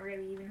he didn't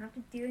really even have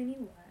to do any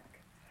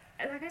work.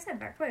 Like I said,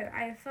 that quote,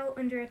 "I have felt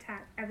under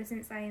attack ever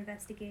since I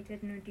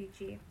investigated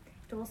Norducci.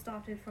 It all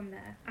started from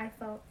there. I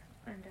felt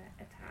under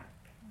attack."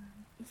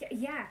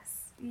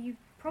 Yes, you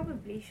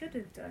probably should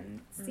have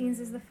done, seeing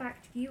as the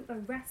fact you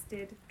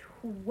arrested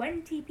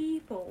 20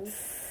 people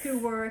who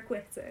were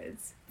acquitted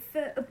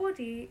for a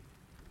body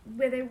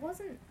where there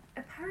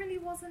apparently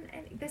wasn't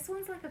any. This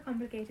one's like a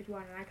complicated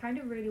one, and I kind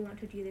of really want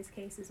to do this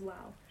case as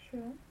well.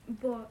 Sure.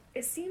 But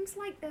it seems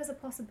like there's a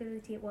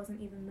possibility it wasn't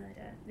even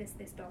murder, this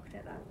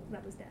doctor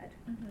that was dead.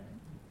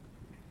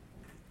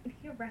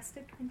 He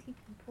arrested 20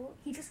 people.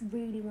 He just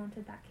really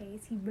wanted that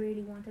case. He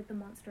really wanted the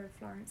Monster of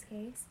Florence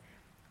case.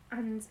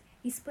 And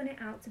he spun it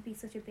out to be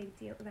such a big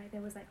deal. Like,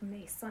 there was like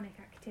Masonic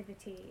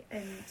activity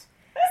and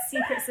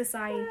secret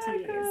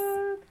societies.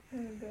 Oh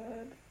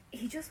god.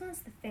 He just wants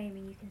the fame,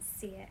 and you can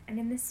see it. And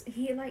in this,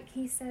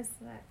 he says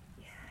that,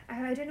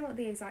 I don't know what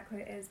the exact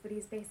quote is, but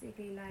he's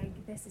basically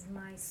like, "This is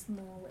my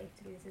small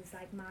Italy. This is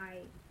like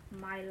my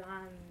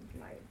land.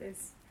 Like,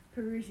 this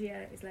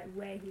Perugia is like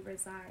where he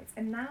resides."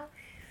 And now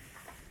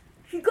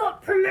he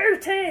got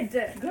promoted.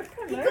 Good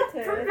promoted. He got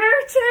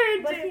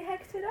promoted. But he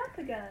hacked it up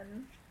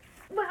again.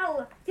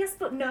 Well, yes,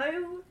 but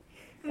no.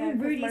 Yeah,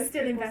 Rudy's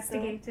still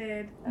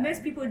investigated.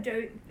 Most people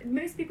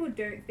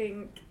don't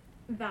think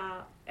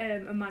that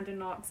Amanda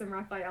Knox and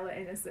Raphael are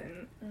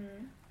innocent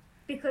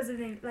because of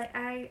things like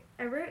I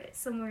wrote it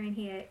somewhere in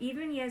here.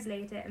 Even years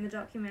later, in the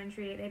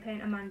documentary, they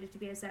paint Amanda to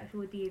be a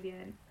sexual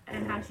deviant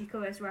and how she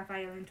coerced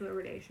Raphael into a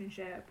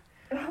relationship.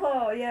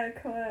 Oh yeah,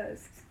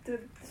 coerced.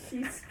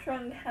 She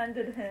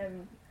strong-handed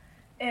him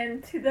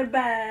into the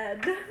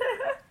bed.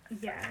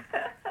 Yeah.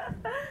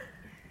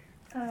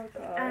 Oh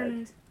god.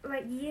 And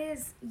like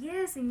years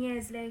and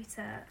years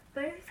later,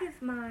 both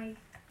of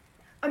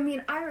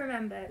I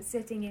remember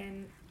sitting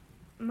in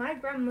my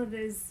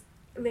grandmother's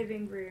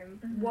living room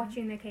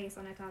watching the case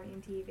on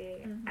Italian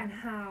TV and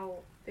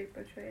how they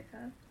portrayed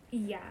her.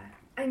 Yeah.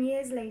 And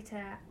years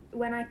later,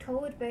 when I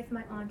told both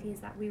my aunties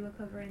that we were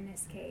covering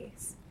this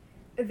case,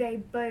 they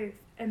both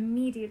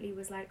immediately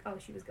was like, "Oh,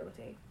 she was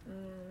guilty."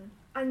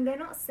 And they're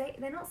not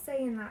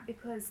saying that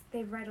because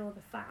they've read all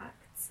the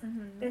facts.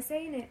 They're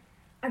saying it,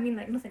 I mean,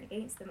 like, nothing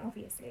against them,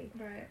 obviously.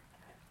 Right.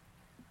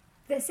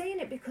 They're saying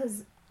it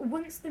because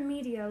once the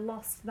media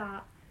lost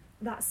that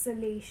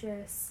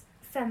salacious,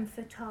 femme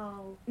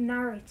fatale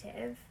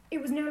narrative,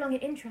 it was no longer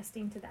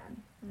interesting to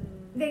them.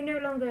 They no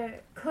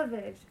longer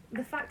covered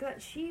the fact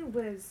that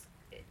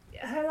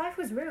her life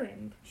was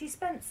ruined. She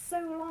spent so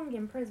long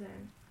in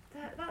prison.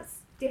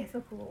 That's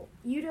difficult.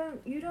 You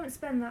don't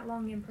spend that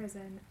long in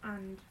prison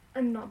and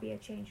not be a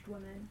changed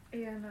woman.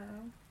 Yeah,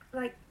 no.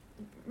 Like,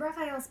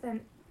 Raphael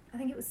spent, I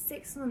think it was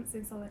 6 months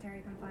in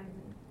solitary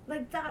confinement.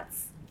 Like,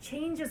 that's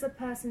changes a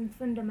person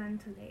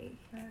fundamentally.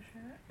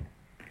 Sure.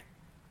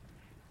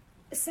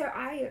 So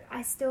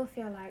I still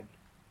feel like,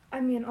 I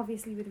mean,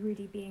 obviously with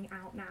Rudy being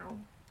out now,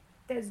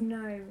 there's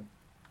no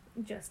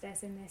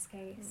justice in this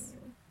case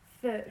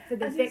for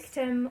the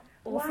victim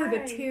or for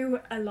the 2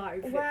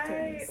 alive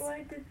victims.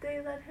 Why did they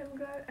let him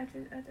go? I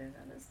don't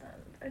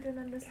understand. I don't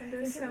understand.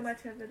 There's so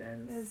much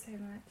evidence. There's so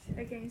much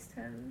against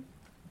him.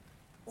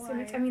 So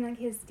much. I mean, like,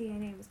 his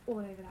DNA was all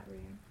over that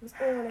room. It was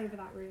all over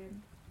that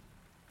room.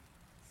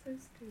 So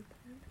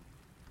stupid.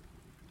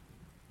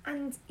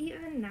 And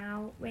even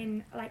now,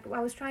 when, like, I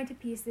was trying to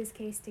piece this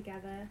case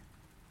together,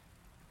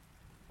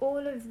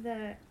 all of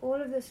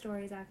the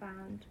stories I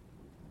found,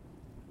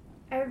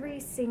 every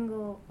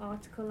single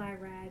article I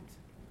read,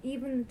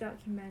 even the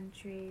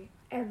documentary,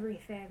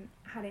 everything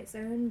had its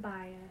own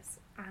bias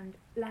and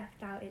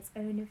left out its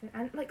own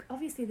and, like,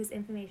 obviously there's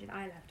information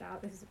I left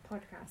out. This is a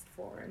podcast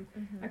forum.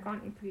 I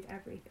can't include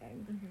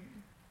everything.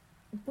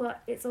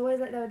 But it's always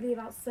like they would leave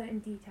out certain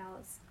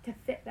details to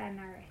fit their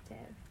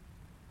narrative.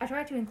 I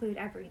try to include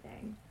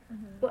everything,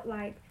 but,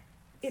 like,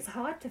 it's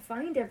hard to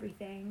find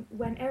everything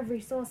when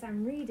every source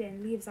I'm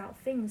reading leaves out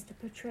things to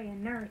portray a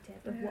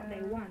narrative of what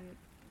they want,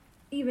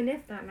 even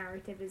if that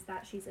narrative is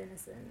that she's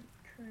innocent.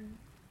 True.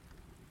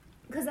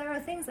 Because there are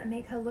things that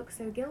make her look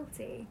so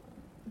guilty,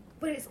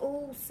 but it's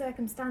all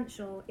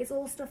circumstantial. It's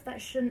all stuff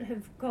that shouldn't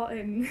have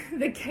gotten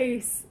the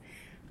case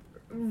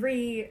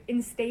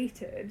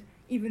reinstated,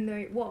 even though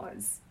it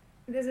was.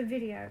 There's a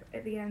video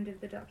at the end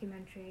of the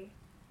documentary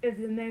of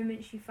the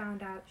moment she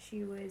found out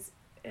she was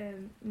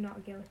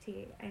not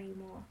guilty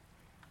anymore,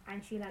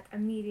 and she like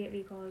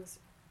immediately calls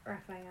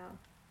Raphael,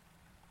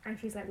 and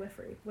she's like,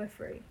 we're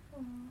free.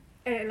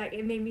 And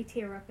it made me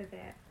tear up a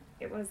bit.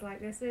 It was like,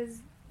 this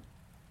is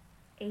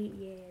 8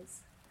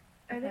 years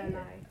of her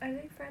life. Are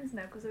they friends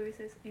now? Because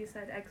you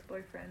said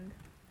ex-boyfriend.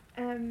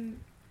 They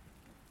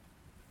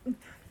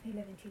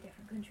live in 2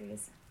 different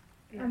countries.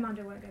 Yeah.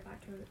 Amanda won't go back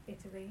to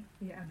Italy.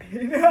 Yeah, I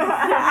mean,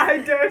 I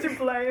don't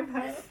blame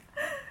her.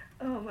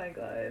 Oh my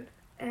god.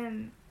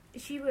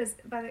 She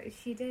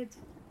did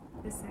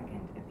the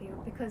second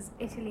appeal because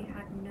Italy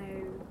had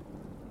no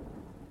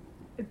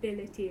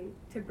ability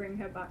to bring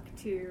her back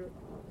to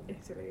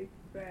Italy.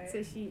 Right.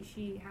 So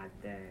she had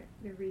the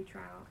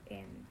retrial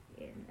in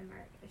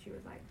America. She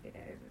was like,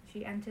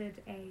 she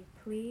entered a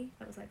plea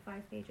that was like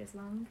 5 pages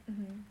long,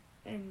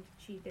 and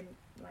she didn't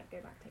like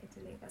go back to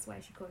Italy. That's why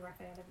she called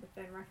Raphael over the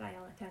phone.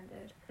 Raphael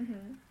attended.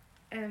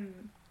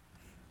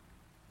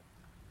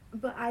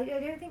 But I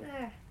don't think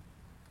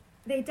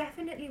they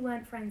definitely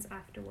weren't friends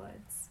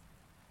afterwards.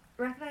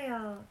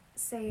 Raphael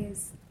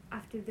says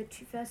after the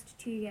first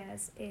 2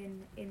 years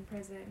in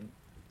prison,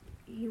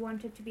 he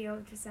wanted to be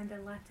able to send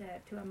a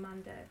letter to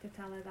Amanda to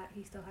tell her that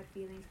he still had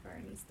feelings for her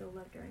and he still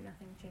loved her and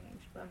nothing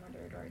changed. But Amanda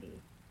had already...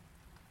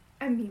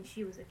 I mean,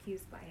 she was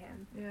accused by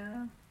him.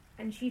 Yeah.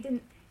 And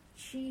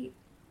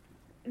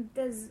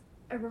there's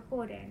a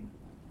recording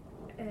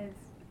of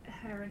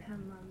her and her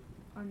mum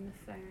on the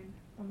phone,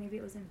 or maybe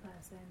it was in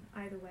person.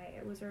 Either way,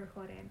 it was a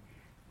recording.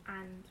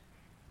 And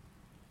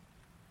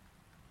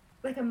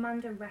like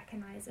Amanda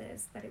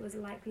recognizes that it was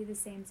likely the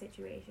same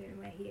situation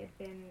where he had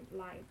been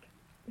like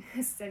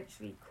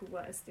essentially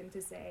coerced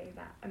into saying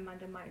that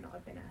Amanda might not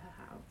have been at her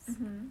house.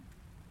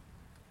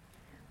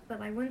 But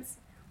like once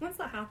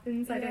that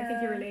happens, I don't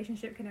think your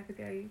relationship can ever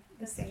go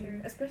the same.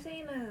 True.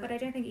 Especially But I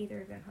don't think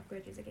either of them have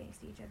grudges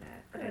against each other.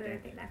 But I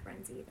don't think they're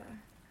friends either.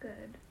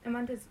 Good.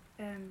 Amanda's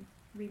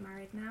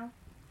remarried now.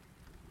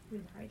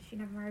 Remarried. She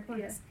never married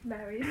once. Yeah,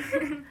 married.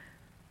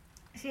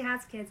 She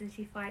has kids and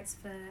she fights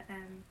for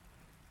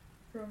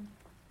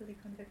wrongfully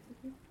convicted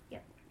you?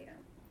 Yep. Yeah.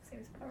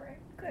 Seems about right.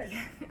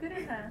 Good. Good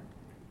in her.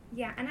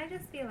 Yeah, and I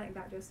just feel like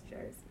that just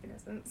shows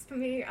innocence to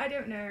me. I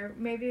don't know.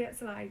 Maybe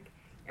it's like,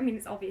 I mean,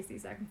 it's obviously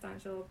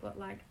circumstantial, but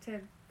like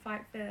to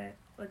fight for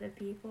other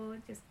people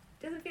just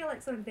doesn't feel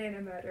like something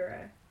a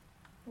murderer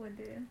would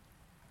do.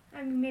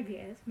 I mean, maybe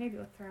it is. Maybe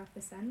it'll throw off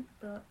the scent,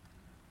 but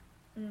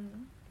if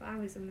I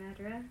was a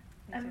murderer,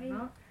 I'm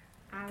not.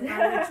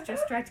 I would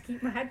just try to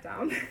keep my head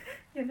down.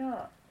 You're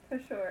not, for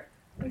sure.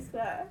 We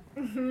swear.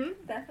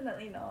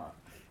 Definitely not.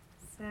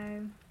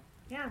 So,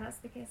 yeah, that's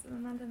the case of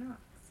Amanda Knox.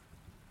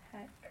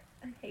 Heck,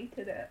 I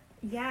hated it.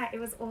 Yeah, it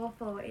was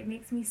awful. It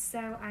makes me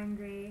so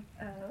angry.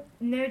 Oh.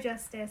 No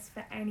justice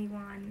for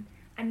anyone.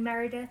 And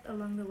Meredith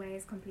along the way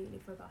is completely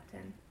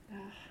forgotten.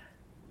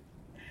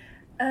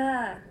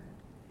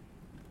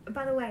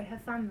 By the way, her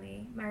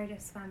family,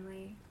 Meredith's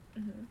family,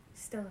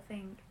 still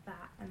think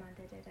that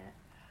Amanda did it.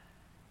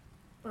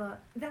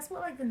 But that's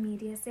what like the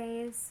media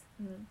says.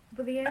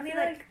 But the only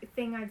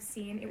thing I've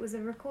seen, it was a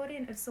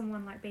recording of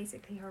someone like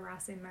basically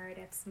harassing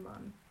Meredith's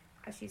mum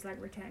as she's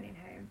like returning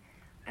home,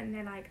 and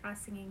they're like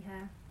asking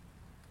her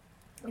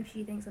if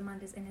she thinks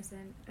Amanda's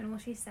innocent, and all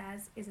she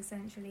says is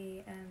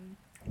essentially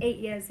 8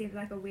 years seems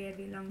like a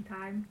weirdly long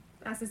time.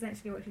 That's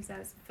essentially what she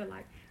says for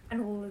like,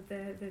 and all of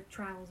the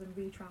trials and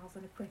retrials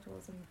and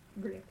acquittals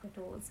and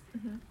reacquittals.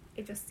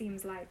 It just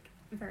seems like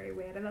very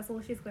weird, and that's all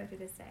she's quoted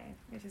as saying,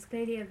 which is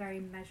clearly a very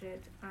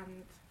measured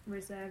and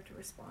reserved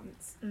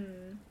response.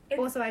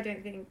 Also, I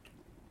don't think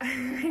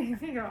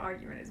our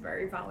argument is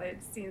very valid,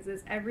 since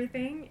as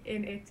everything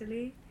in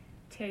Italy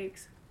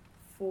takes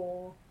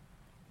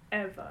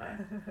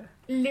forever.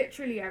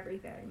 Literally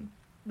everything.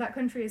 That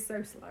country is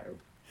so slow.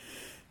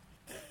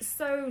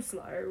 So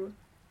slow.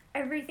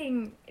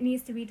 Everything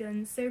needs to be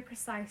done so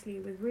precisely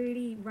with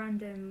really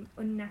random,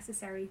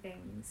 unnecessary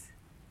things.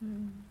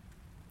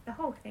 The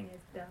whole thing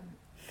is dumb.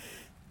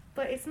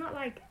 But it's not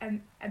like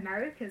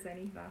America's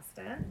any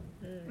faster.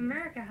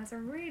 America has a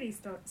really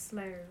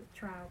slow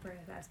trial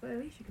process, but at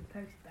least you can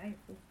post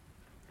bail.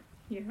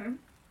 You know?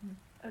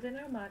 I don't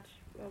know much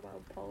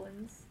about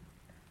Poland's,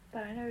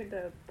 but I know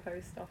the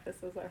post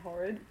offices are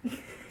horrid.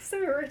 So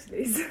are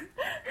Italy's.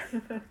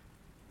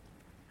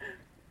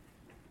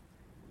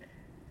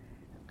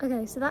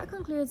 Okay, so that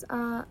concludes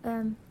our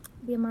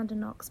the Amanda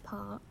Knox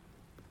part.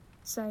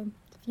 So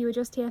if you were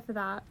just here for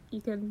that,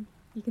 you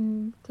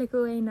can click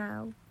away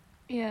now.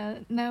 Yeah,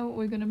 now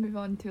we're gonna move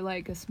on to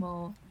like a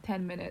small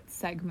 10-minute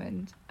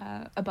segment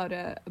about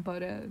a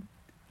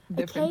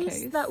different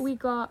case that we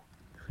got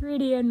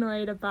pretty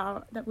annoyed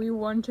about, that we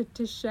wanted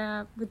to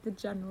share with the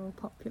general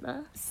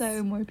populace,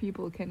 so more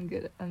people can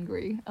get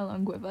angry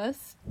along with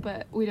us,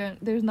 but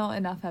there's not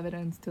enough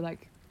evidence to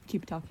like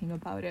keep talking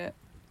about it.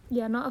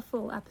 Yeah, not a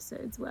full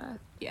episode's worth.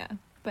 Yeah,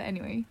 but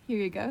anyway, here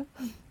you go.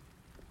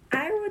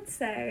 I would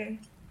say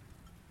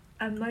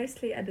I'm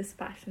mostly a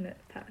dispassionate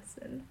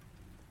person,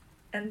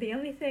 and the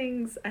only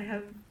things I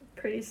have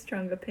pretty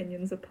strong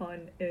opinions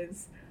upon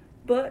is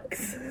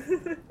books,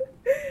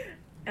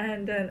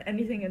 and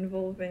anything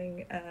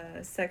involving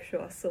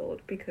sexual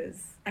assault,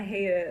 because I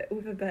hate it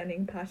with a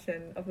burning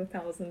passion of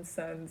 1,000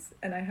 suns,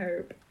 and I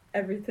hope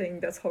everything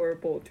that's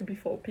horrible to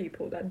befall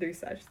people that do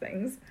such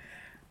things.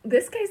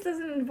 This case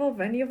doesn't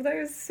involve any of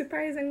those,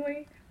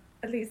 surprisingly,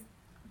 at least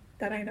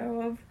that I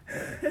know of.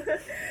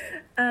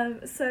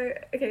 So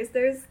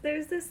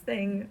there's this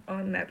thing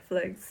on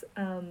Netflix.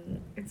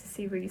 It's a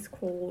series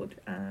called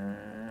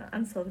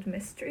Unsolved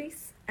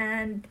Mysteries,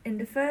 and in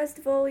the first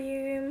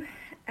volume,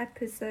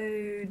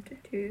 episode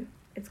 2,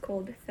 it's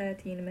called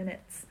 13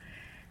 Minutes.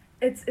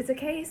 It's a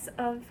case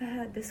of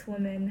this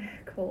woman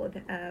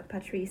called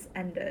Patrice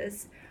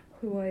Enders,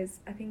 who was,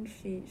 I think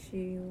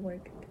she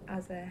worked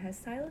as a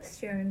hairstylist.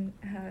 She owned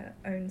her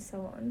own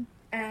salon,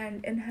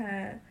 and in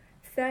her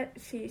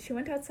she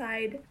went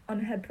outside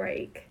on her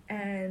break,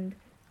 and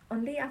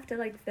only after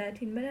like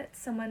 13 minutes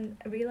someone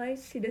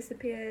realized she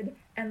disappeared,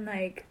 and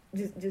like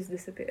just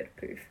disappeared.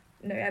 Poof,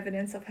 no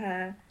evidence of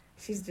her.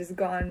 She's just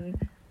gone.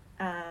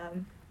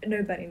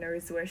 Nobody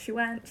knows where she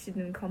went. She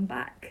didn't come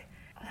back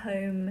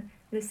home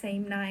the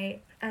same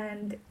night,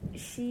 and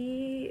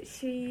she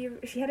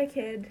had a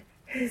kid.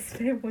 His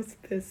name was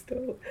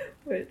Pistol,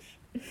 which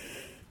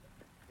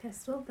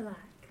Pistol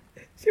Black.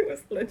 She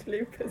was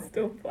literally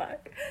Pistol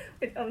Black,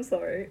 which I'm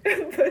sorry,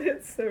 but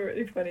it's a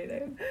really funny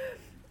name.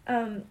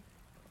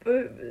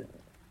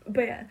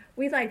 But yeah,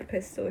 we like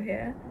Pistol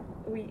here.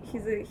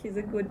 He's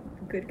a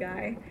good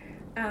guy.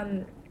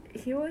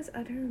 He was,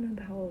 I don't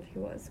remember how old he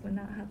was when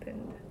that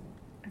happened.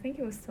 I think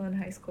he was still in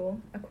high school,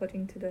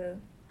 according to the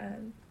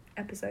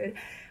episode.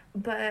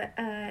 But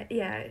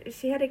yeah,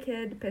 she had a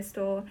kid,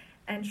 Pistol,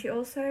 and she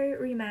also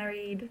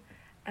remarried.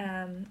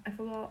 I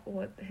forgot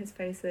what his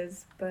face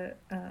is, but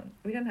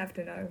we don't have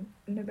to know.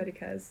 Nobody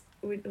cares.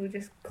 We'll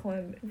just call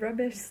him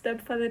Rubbish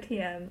Stepfather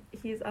TM.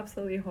 He's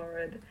absolutely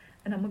horrid,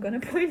 and I'm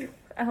gonna point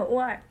out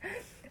why.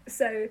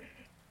 So,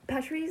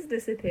 Patrice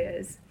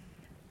disappears,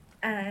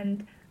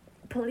 and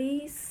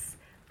police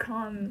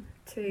come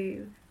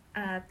to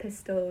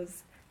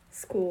Pistol's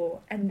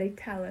school, and they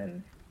tell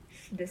him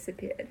she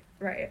disappeared,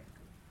 right?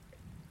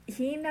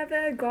 He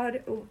never got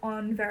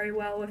on very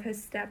well with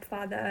his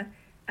stepfather.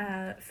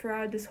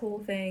 Throughout this whole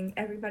thing,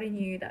 everybody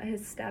knew that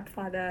his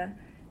stepfather,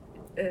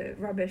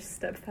 Rubbish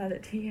Stepfather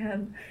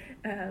TM,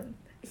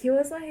 he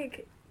was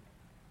like,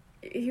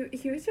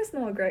 he was just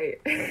not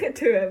great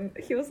to him.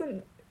 He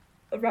wasn't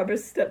a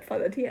Rubbish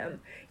Stepfather TM,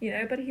 you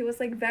know, but he was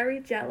like very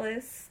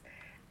jealous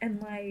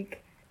and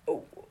like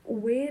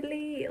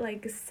weirdly,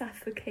 like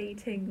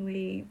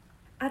suffocatingly,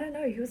 I don't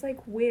know, he was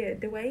like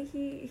weird. The way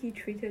he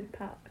treated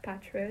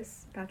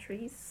Patrice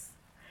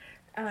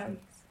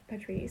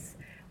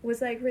was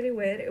like really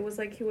weird. It was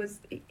like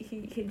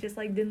he just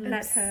like didn't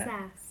let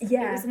her.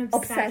 Yeah, it was an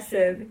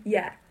obsessive.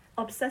 Yeah,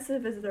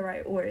 obsessive is the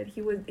right word.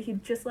 He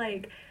just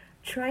like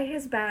try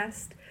his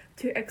best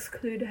to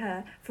exclude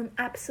her from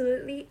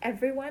absolutely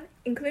everyone,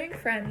 including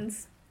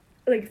friends,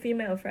 like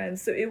female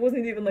friends. So it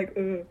wasn't even like,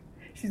 oh,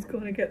 she's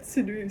gonna get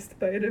seduced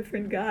by a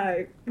different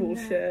guy.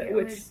 Bullshit, no,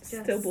 which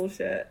still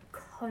bullshit.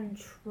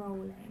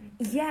 Controlling.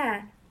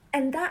 Yeah,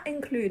 and that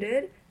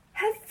included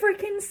her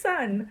freaking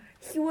son.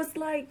 He was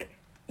like,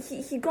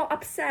 he got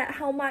upset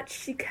how much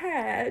she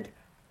cared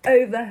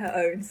over her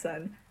own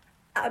son.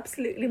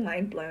 Absolutely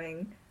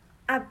mind-blowing.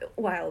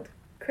 Wild.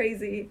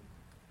 Crazy.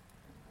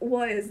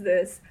 What is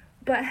this?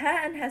 But her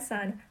and her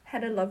son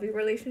had a lovely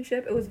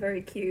relationship. It was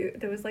very cute.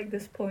 There was like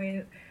this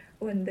point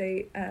when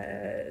they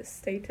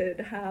stated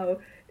how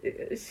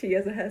she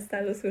as a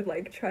hairstylist would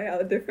like try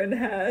out different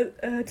hairstyles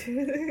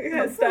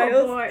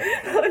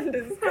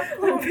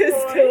on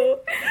Pistol,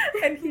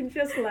 and he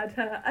just let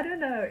her. I don't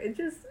know, it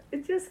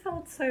just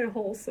felt so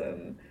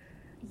wholesome.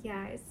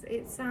 Yeah,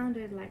 it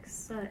sounded like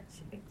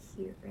such a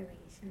cute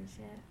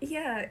relationship.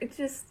 Yeah, it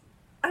just,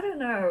 I don't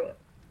know,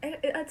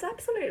 it's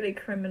absolutely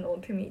criminal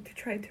to me to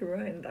try to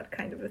ruin that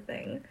kind of a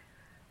thing,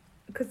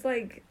 because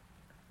like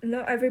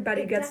not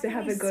everybody gets to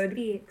have a good. It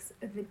speaks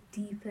of a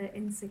deeper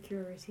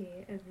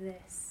insecurity of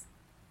this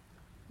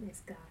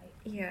guy.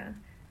 Yeah.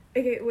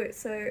 Okay, wait,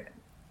 so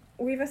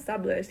we've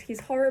established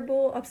he's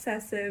horrible,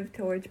 obsessive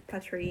towards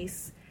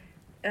Patrice,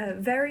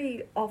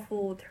 very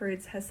awful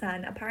towards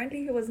Hassan.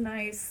 Apparently he was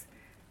nice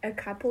a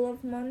couple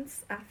of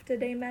months after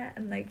they met,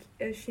 and like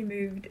she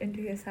moved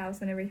into his house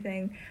and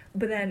everything,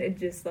 but then it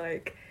just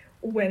like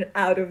went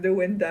out of the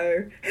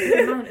window.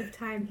 The amount of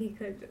time he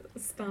could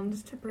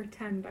stand to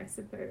pretend, I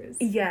suppose.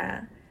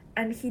 Yeah,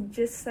 and he'd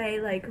just say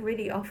like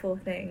really awful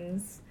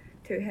things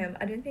to him.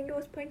 I don't think it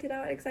was pointed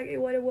out exactly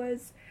what it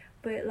was,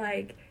 but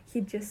like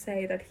he'd just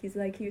say that he's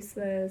like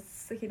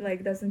useless, he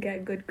like doesn't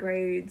get good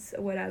grades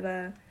or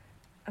whatever.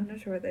 I'm not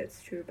sure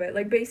that's true, but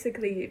like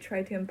basically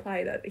try to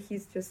imply that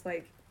he's just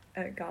like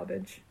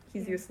garbage.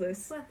 He's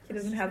useless. He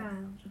doesn't have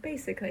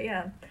basically,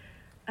 yeah.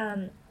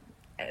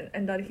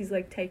 And that he's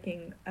like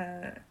taking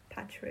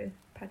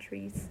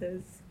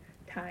Patrice's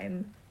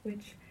time,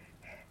 which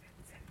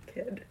is a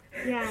kid.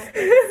 Yeah.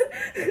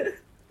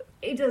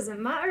 It doesn't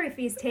matter if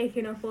he's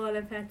taking up all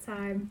of her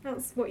time.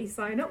 That's what you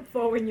sign up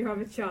for when you have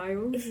a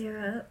child.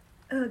 Yeah.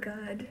 Oh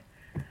god.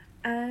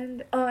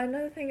 And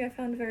another thing I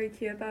found very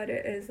cute about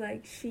it is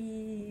like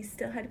she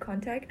still had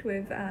contact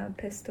with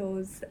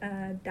Pistol's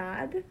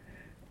dad,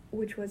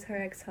 which was her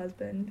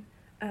ex-husband,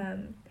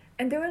 and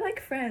they were like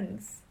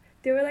friends.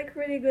 They were like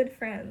really good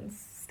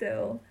friends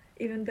still,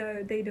 even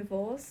though they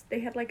divorced. They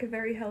had like a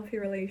very healthy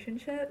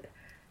relationship,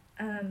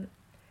 and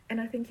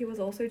I think he was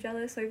also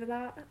jealous over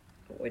that,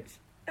 which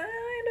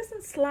I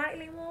understand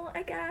slightly more,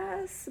 I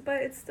guess, but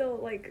it's still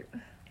like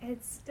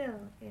It's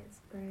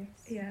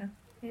gross. yeah.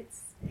 It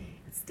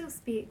still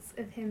speaks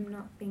of him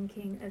not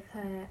thinking of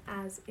her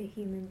as a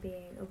human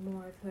being, or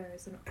more of her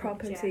as an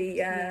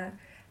Property, object.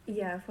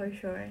 yeah, for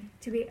sure.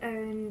 To be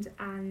owned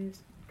and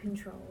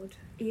controlled.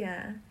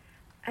 Yeah.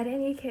 At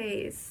any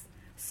case,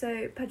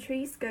 so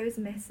Patrice goes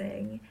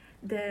missing.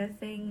 The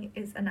thing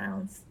is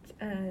announced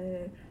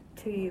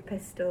to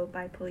Pistol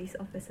by police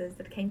officers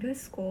that came to his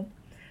school.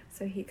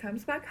 So he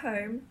comes back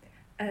home.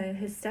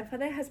 His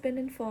stepfather has been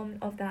informed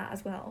of that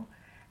as well.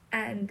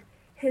 And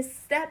his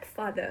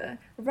stepfather,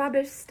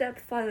 rubbish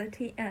stepfather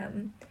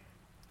TM,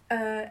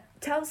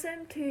 tells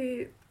him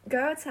to go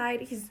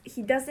outside.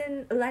 He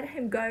doesn't let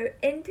him go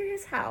into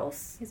his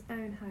house. His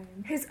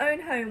own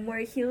home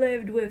Where he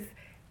lived with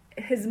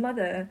his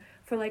mother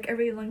for like a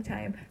really long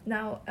time.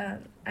 Now,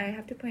 I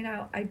have to point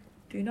out, I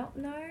do not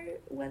know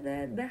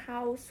whether the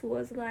house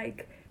was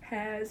like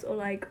hers or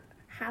like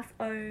half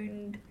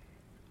owned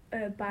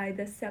by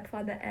the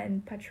stepfather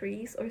and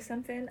Patrice or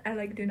something. I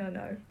like do not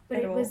know. But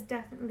at it all. was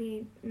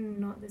definitely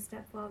not the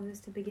stepfather's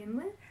to begin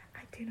with.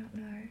 I do not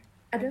know.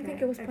 I don't think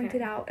Okay, it was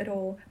pointed out at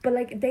all. But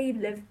like they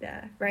lived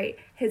there, right?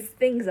 His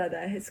things are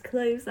there, his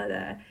clothes are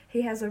there,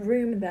 he has a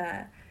room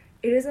there.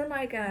 It isn't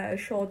like a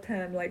short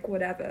term like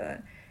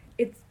whatever.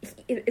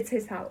 It's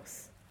his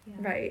house, Yeah.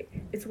 right?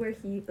 It's where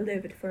he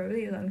lived for a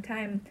really long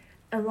time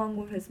along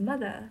with his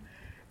mother.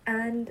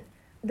 And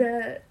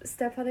the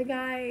stepfather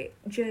guy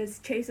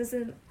just chases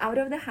him out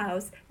of the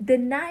house the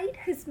night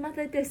his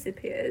mother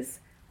disappears.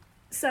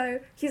 So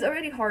he's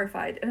already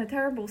horrified, in a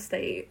terrible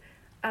state.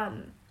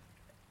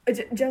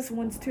 Just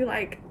wants to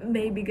like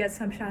maybe get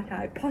some shut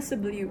eye.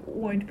 Possibly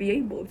won't be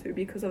able to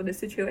because of the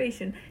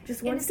situation.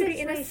 Just wants to be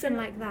in a situation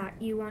like that.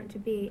 You want to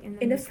be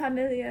in a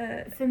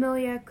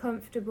familiar,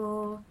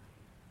 comfortable,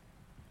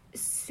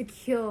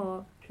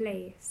 secure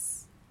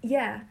place.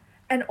 Yeah.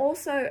 And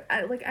also,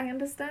 I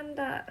understand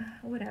that,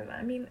 whatever,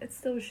 I mean, it's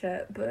still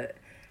shit, but,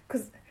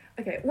 because,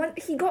 okay, when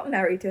he got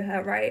married to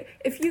her, right?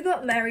 If you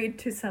got married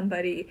to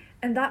somebody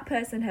and that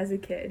person has a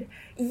kid,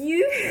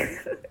 you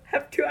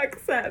have to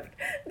accept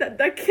that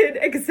that kid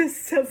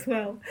exists as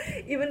well,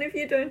 even if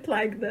you don't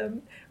like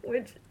them,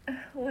 which,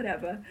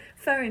 whatever,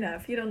 fair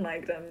enough, you don't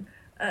like them.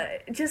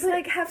 Just, But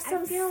like, have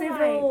some I feel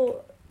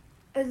civil...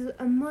 As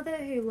a mother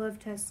who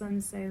loved her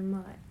son so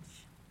much,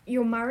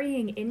 you're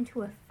marrying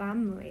into a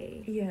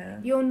family.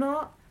 Yeah. You're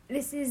not...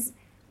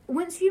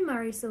 Once you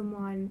marry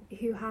someone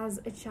who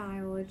has a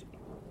child,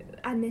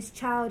 and this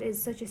child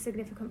is such a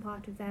significant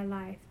part of their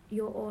life,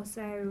 you're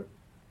also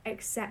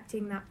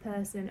accepting that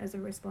person as a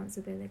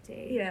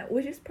responsibility. Yeah,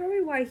 which is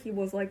probably why he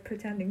was, like,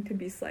 pretending to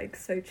be, like,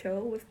 so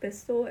chill with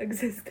Pistol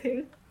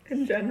existing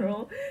in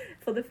general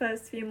for the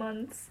first few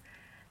months.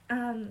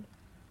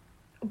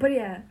 But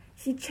yeah,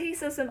 he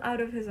chases him out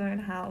of his own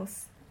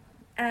house,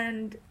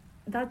 and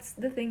that's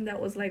the thing that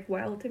was like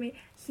wild to me.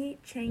 He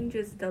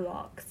changes the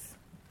locks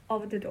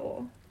of the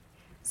door.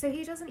 So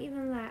he doesn't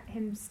even let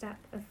him step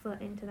a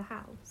foot into the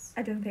house?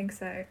 I don't think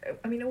so.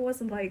 I mean, it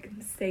wasn't like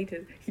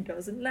stated he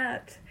doesn't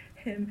let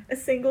him a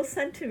single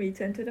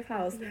centimeter into the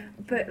house, Yeah.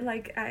 but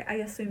like I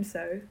assume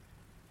so.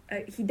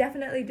 He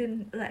definitely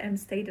didn't let him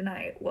stay the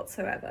night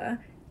whatsoever.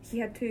 He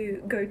had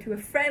to go to a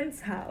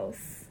friend's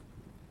house.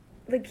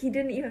 Like, he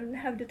didn't even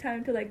have the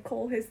time to like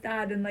call his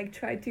dad and like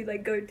try to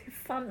like go to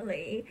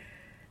family.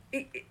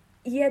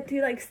 He had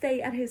to like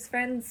stay at his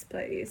friend's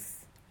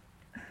place.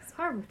 It's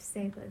horrible to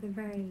say, but at the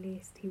very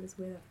least he was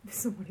with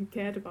someone who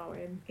cared about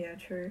him. Yeah,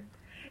 true.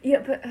 Yeah,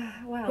 but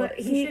wow. But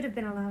he should have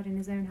been allowed in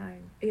his own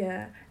home.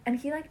 Yeah, and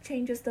he like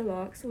changes the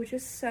locks, which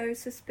is so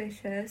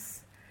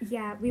suspicious.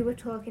 Yeah, we were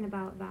talking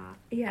about that.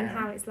 Yeah. And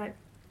how it's like,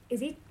 is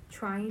he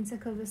trying to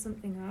cover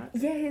something up?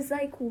 Yeah, his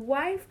like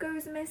wife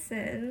goes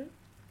missing,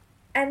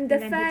 and the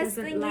And then he first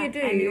doesn't thing you let do,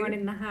 anyone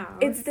in the house.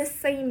 it's the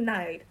same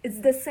night. It's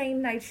the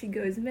same night she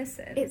goes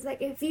missing. It's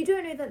like, if you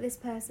don't know that this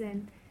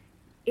person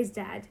is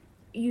dead,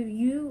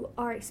 you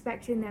are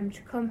expecting them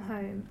to come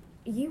home.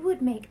 You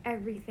would make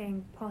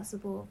everything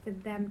possible for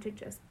them to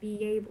just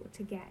be able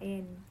to get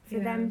in,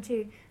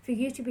 for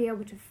you to be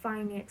able to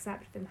finally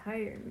accept them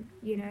home.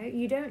 You know,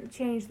 you don't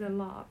change the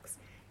locks.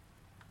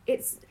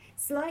 It's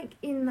like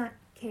in that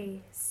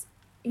case,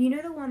 you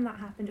know, the one that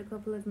happened a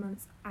couple of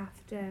months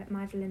after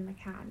Madeleine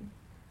McCann.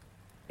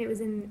 It was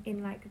in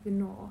like the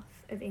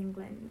north of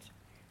England,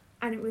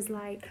 and it was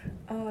like,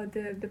 oh,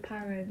 the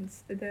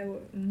parents, the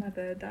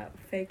mother that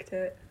faked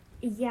it.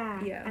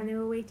 yeah, Yeah. and they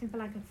were waiting for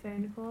like a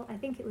phone call. I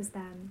think it was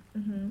them.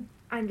 Mm-hmm.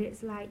 And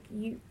it's like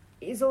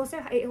it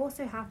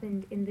also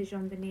happened in the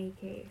Jean Benet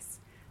case,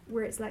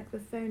 where it's like the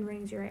phone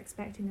rings, you're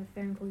expecting a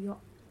phone call, you're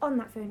on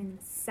that phone in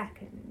a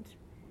second.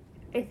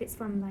 if it's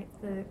from like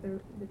the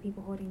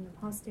people holding them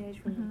hostage,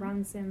 from the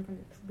ransom, from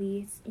the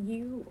police,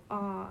 you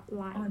are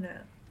like on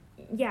it.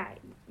 Yeah,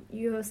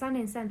 you're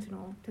standing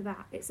sentinel to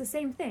that. It's the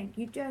same thing.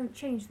 You don't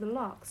change the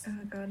locks.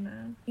 Oh god,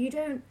 no. You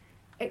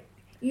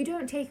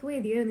don't take away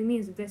the only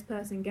means of this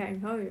person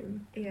getting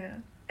home. Yeah,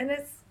 and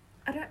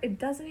it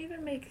doesn't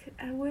even make.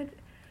 I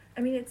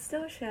mean, it's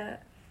still shit,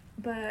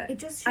 but it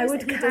just shows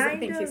that he doesn't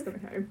think she's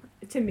coming home.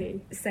 To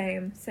me,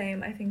 same.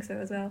 I think so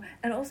as well.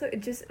 And also,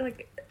 it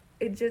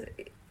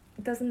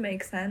doesn't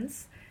make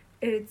sense.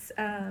 It's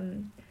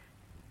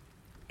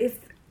if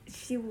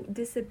she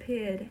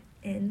disappeared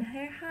in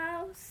her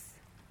house,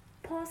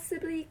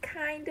 possibly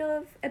kind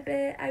of a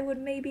bit, I would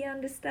maybe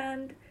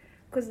understand,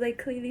 because like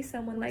clearly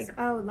someone like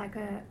like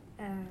a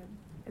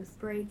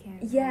break-in.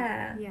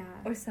 Yeah,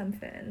 or or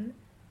something.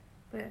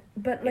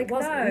 But like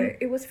no,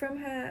 it was from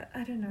her.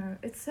 I don't know.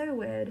 It's so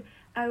weird.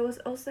 I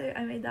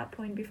made that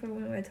point before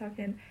when we were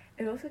talking.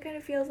 It also kind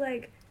of feels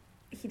like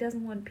he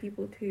doesn't want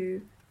people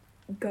to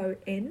go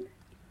in.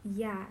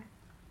 Yeah.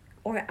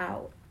 Or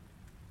out,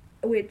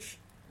 which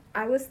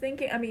I was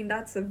thinking. I mean,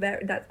 listen.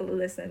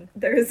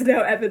 There is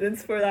no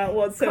evidence for that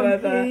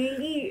whatsoever.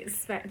 Complete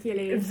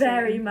speculation.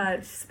 Very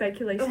much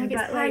speculation. Like,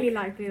 it's highly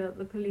likely that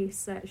the police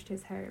searched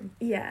his home.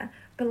 Yeah,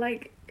 but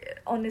like,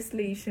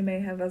 honestly, she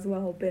may have as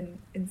well been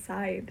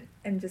inside,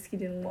 and just he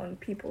didn't want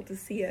people to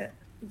see it.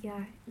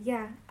 Yeah,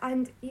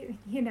 and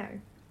you know,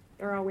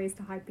 there are ways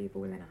to hide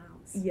people within a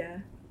house.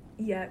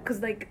 Yeah,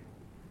 because like,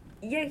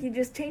 yeah, he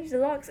just changed the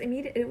locks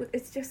immediately.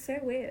 It's just so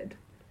weird.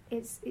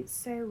 It's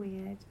so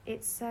weird.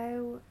 It's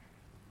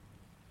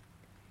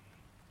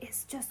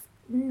just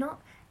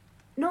not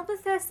the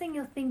first thing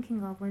you're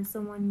thinking of when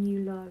someone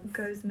you love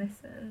goes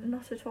missing.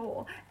 Not at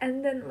all.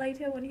 And then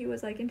later when he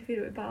was like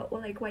interviewed about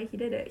why he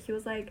did it, he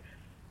was like,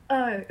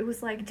 oh, it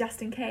was like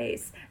just in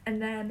case.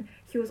 And then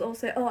he was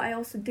also, I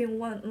also didn't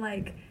want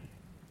like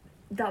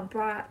that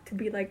brat to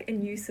be like a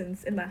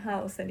nuisance in my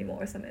house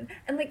anymore or something.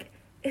 And like,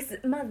 his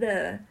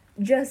mother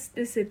just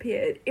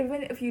disappeared.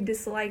 Even if you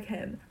dislike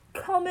him,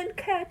 common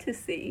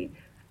courtesy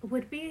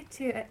would be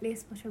to at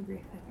least put a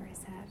roof over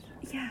his head.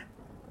 Yeah.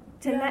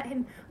 Let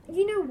him,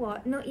 you know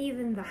what, not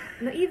even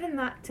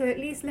that, to at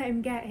least let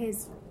him get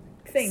his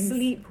things,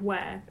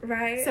 sleepwear,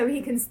 right, so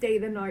he can stay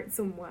the night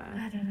somewhere.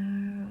 I don't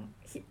know,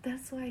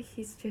 that's why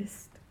he's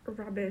just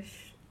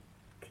rubbish.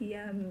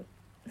 TM.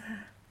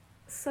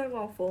 So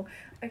awful.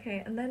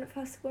 Okay, and then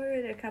fast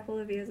forward a couple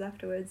of years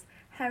afterwards,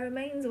 her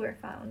remains were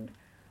found.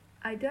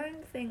 I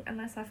don't think,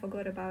 unless I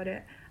forgot about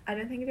it, I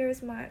don't think there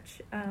is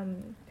much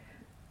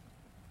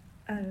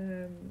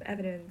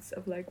evidence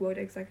of like what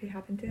exactly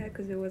happened to her,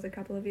 because it was a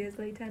couple of years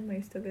later and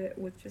most of it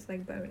was just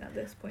like bone at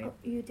this point. Oh,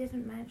 you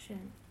didn't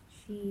mention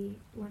she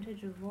wanted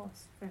a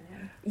divorce from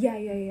him.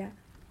 Yeah.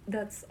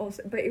 That's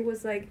also, but it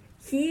was like,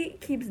 he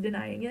keeps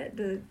denying it,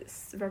 the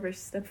rubbish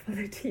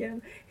stepfather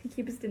TM. He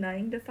keeps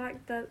denying the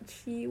fact that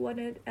she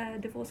wanted a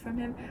divorce from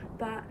him,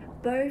 but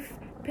both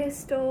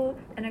Pistol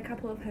and a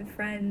couple of her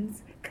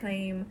friends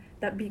claim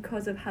that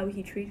because of how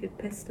he treated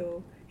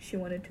Pistol, she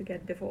wanted to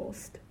get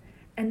divorced.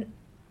 And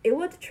it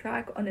would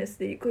track,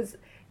 honestly, because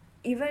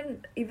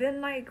even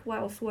like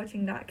whilst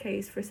watching that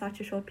case for such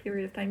a short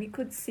period of time, you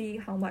could see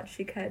how much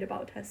she cared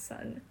about her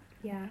son.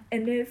 Yeah.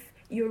 And if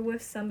you're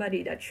with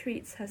somebody that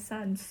treats her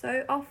son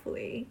so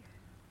awfully,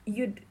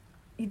 you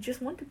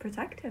just want to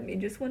protect him. You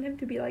just want him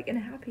to be like in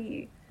a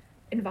happy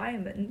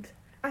environment.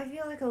 I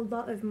feel like a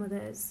lot of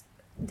mothers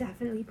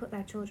definitely put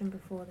their children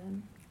before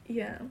them.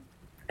 Yeah.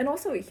 And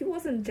also, he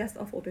wasn't just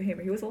awful to him.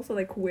 He was also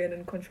like weird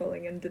and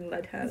controlling and didn't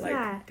let her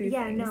do things.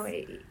 Yeah, no,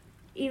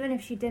 even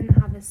if she didn't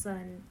have a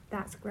son,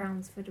 that's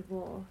grounds for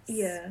divorce.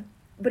 Yeah.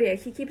 But yeah,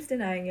 he keeps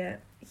denying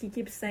it. He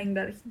keeps saying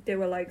that they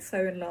were like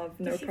so in love,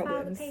 no problems. Did she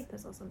file the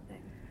papers or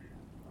something?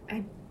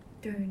 I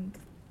don't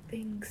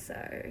think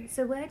so.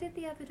 So where did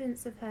the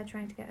evidence of her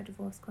trying to get a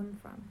divorce come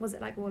from? Was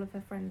it like all of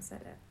her friends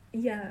said it?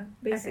 Yeah,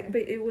 basically. Okay.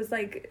 But it was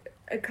like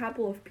a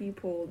couple of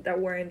people that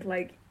weren't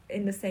like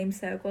in the same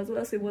circle as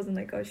well, so it wasn't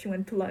like, she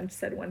went to lunch,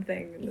 said one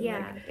thing. And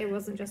then, it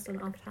wasn't just an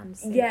offhand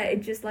statement. Yeah,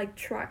 it just like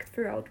tracked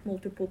throughout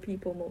multiple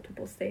people,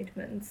 multiple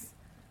statements,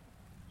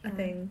 I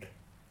think.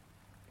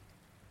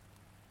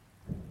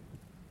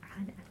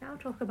 And now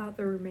talk about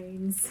the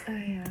remains. Oh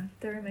yeah,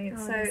 the remains.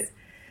 Oh, so this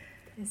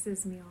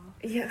pisses me off.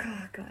 Yeah,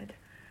 oh god.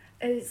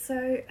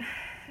 So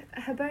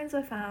her bones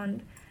were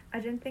found.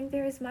 I don't think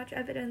there is much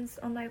evidence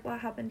on like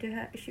what happened to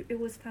her. It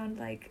was found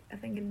like, I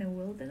think in the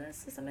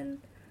wilderness or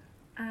something,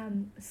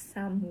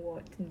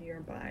 somewhat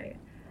nearby.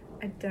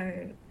 I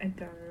don't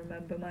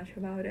remember much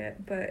about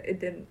it, but it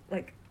didn't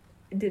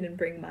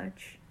bring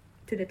much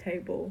to the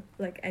table,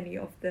 like any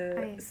of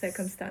the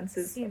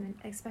circumstances.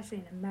 Especially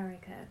in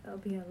America, there'll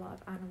be a lot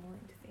of animal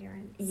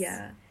interference.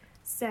 Yeah.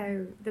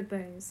 So the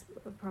bones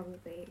were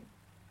probably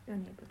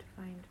unable to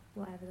find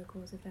whatever the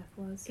cause of death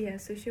was. Yeah,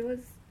 so she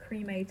was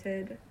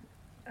cremated,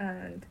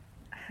 and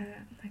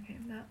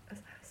that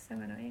was so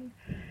annoying.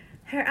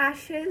 Her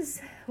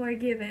ashes were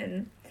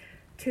given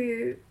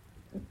to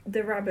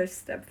the rubbish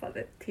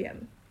stepfather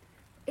TM.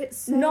 It's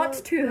so not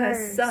to gross.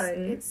 her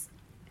son.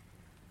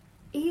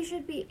 he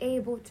should be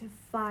able to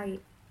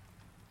fight,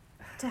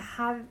 to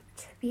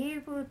be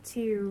able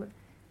to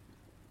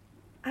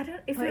I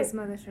don't. If put his it,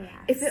 mother to rest.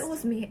 if it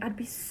was me, I'd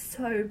be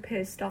so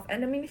pissed off.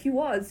 And I mean, he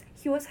was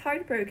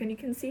heartbroken. You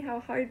can see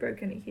how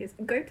heartbroken he is.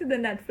 Go to the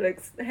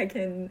Netflix.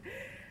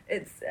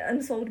 It's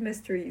Unsolved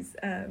Mysteries,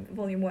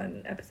 Volume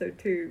 1, Episode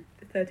 2,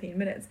 13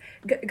 minutes.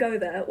 Go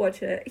there,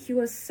 watch it. He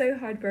was so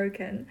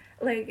heartbroken.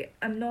 Like,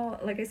 I'm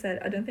not, like I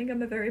said, I don't think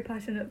I'm a very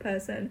passionate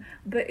person,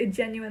 but it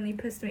genuinely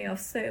pissed me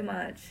off so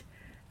much.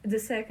 The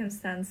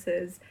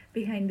circumstances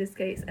behind this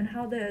case and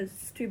how the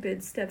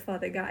stupid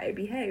stepfather guy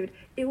behaved.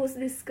 It was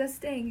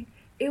disgusting.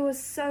 It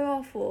was so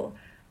awful.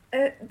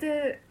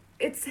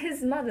 It's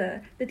his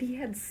mother that he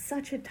had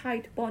such a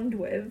tight bond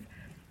with,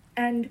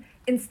 and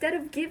instead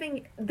of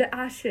giving the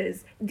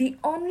ashes, he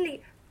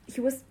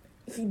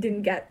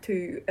didn't get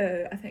to,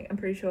 I'm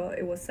pretty sure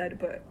it was said,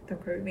 but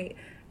don't quote me,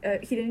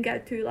 he didn't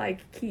get to,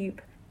 like, keep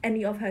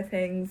any of her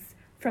things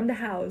from the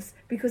house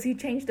because he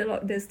changed the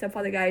lock. The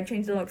stepfather guy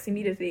changed the locks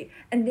immediately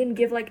and didn't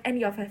give, like,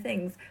 any of her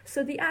things.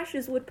 So the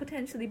ashes would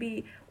potentially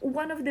be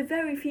one of the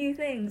very few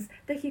things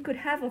that he could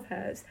have of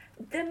hers.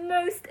 The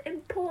most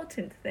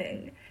important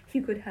thing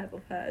he could have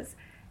of hers.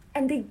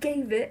 And they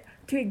gave it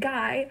to a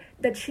guy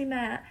that she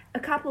met a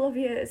couple of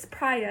years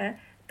prior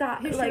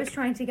that, who she was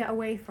trying to get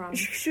away from.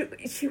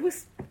 She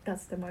was,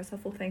 that's the most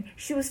awful thing.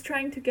 She was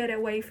trying to get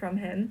away from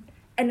him,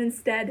 and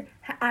instead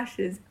her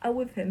ashes are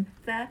with him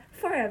there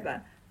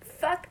forever.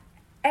 Fuck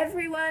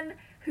everyone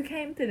who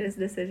came to this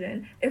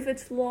decision. If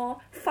it's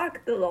law,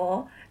 fuck the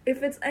law.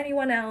 If it's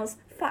anyone else,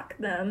 fuck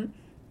them.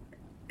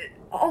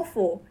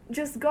 Awful.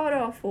 Just god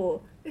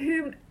awful.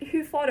 Who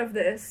thought of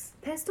this?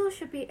 Pistol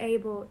should be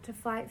able to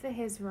fight for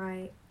his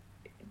right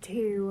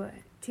to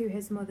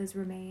his mother's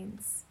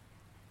remains.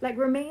 Like,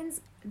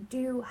 remains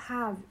do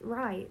have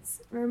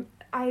rights.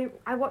 I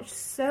watched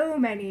so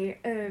many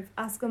of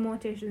Ask a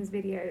Mortician's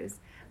videos,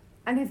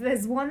 and if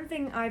there's one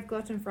thing I've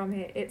gotten from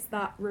it, it's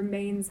that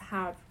remains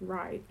have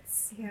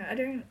rights. Yeah, I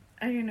don't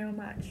know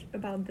much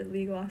about the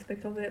legal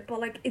aspect of it, but,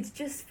 like, it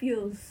just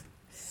feels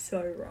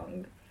so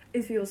wrong.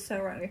 It feels so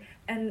wrong.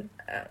 And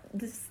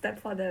this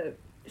stepfather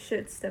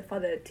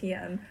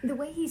TM. The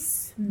way he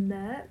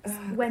smirks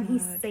when he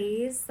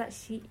says that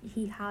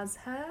he has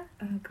her.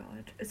 Oh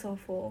god, it's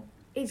awful.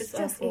 It's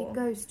just awful. It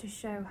goes to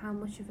show how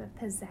much of a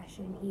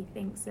possession he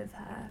thinks of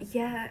her.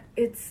 Yeah,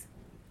 it's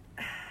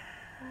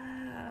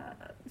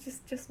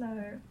just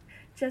no.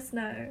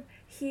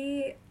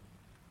 He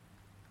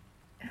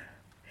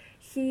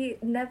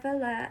never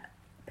let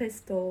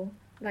Pistol,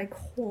 like,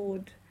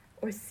 hold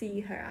or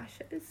see her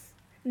ashes.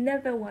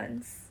 Never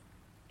once.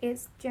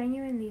 It's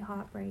genuinely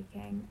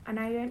heartbreaking, and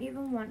I don't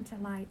even want to,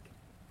 like,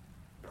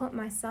 put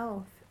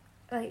myself,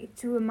 like,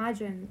 to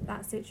imagine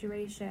that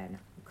situation,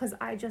 because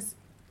I just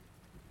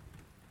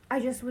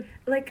would,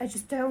 like, I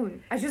just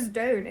don't.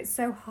 It's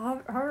so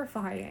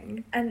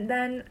horrifying. And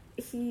then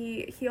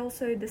he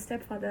also, the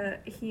stepfather,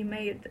 he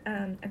made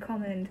a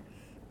comment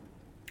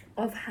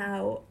of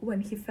how when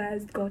he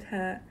first got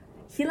her,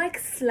 he, like,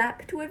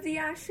 slept with the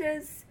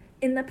ashes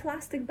in the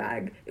plastic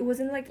bag. It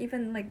wasn't, like,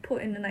 even, like,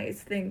 put in a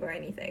nice thing or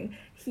anything.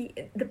 He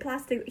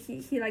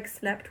like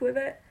slept with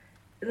it,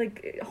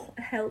 like,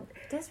 held.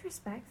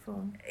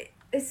 Disrespectful.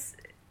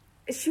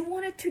 She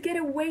wanted to get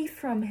away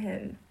from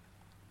him,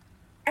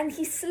 and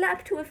he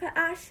slept with her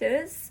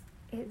ashes.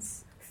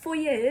 It's for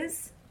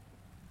years.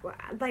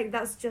 Like,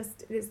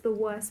 it's the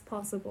worst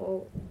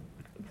possible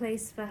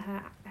place for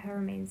her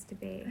remains to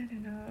be. I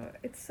don't know.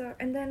 It's so.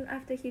 And then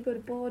after he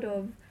got bored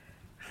of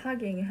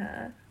hugging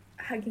her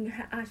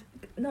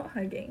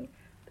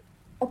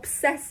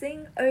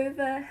obsessing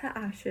over her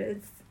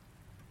ashes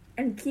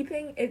and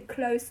keeping it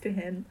close to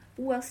him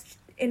whilst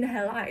in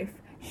her life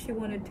she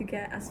wanted to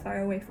get as far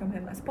away from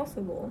him as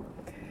possible.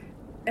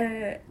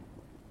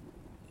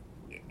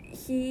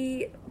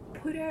 He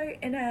put her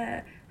in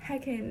a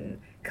heckin'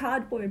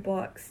 cardboard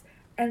box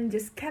and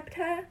just kept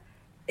her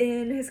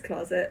in his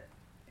closet,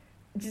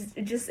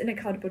 just in a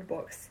cardboard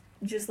box,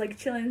 just, like,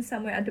 chilling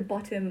somewhere at the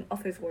bottom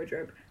of his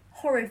wardrobe.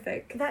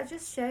 Horrific. That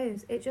just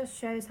shows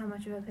how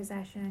much of a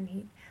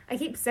possession I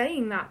keep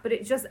saying that, but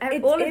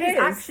all of his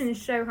actions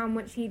show how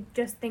much he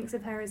just thinks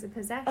of her as a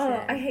possession.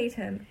 Oh, I hate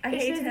him.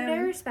 It shows no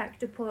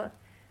respect to put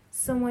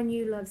someone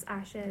you love's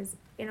ashes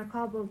in a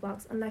cardboard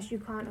box unless you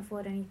can't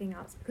afford anything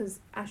else, because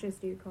ashes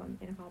do come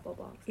in a cardboard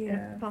box.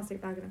 Yeah. In a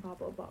plastic bag in a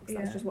cardboard box.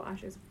 That's just what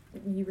ashes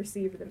you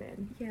receive them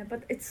in. Yeah,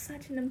 but it's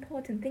such an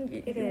important thing.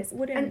 It is.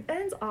 And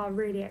urns are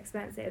really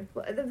expensive,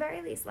 but at the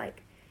very least,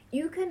 like,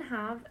 you can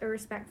have a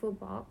respectful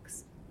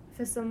box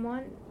for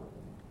someone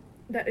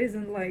that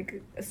isn't,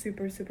 like, a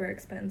super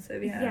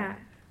expensive. Yeah.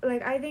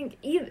 Like, I think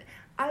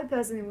I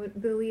personally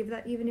would believe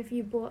that even if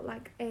you bought,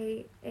 like,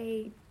 a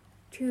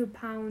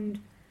 £2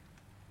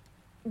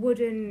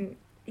 wooden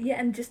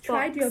and just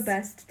tried box. your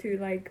best to,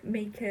 like,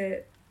 make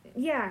it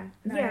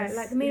nice.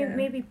 Like,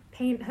 maybe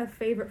paint her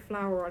favorite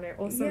flower on it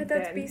or something. Yeah,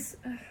 that'd be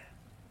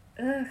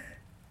ugh.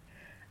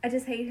 I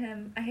just hate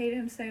him. I hate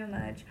him so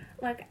much.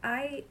 Like,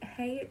 I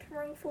hate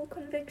wrongful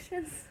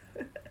convictions.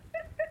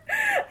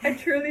 I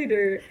truly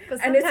do. But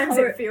And it's sometimes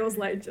hard- it feels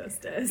like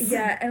justice.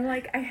 Yeah, and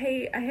like I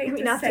hate I mean,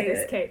 to after say this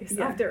it. case,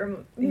 Yeah.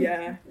 after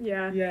Yeah.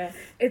 yeah. Yeah,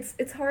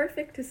 it's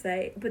horrific to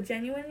say, but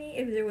genuinely,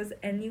 if there was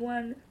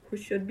anyone who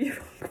should be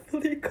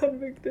wrongfully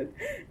convicted,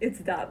 it's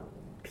that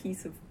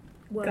piece of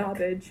Work.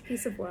 garbage.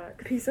 Piece of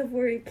work. Piece of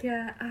work,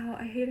 yeah. Oh,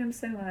 I hate him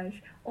so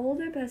much. All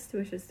the best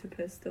wishes to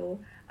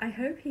Pistol. I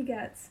hope he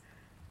gets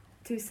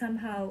to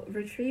somehow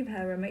retrieve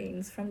her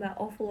remains from that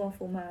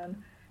awful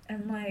man.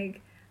 And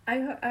like, I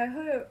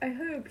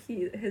hope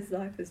his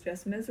life is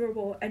just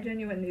miserable. I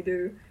genuinely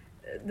do.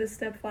 The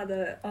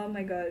stepfather, oh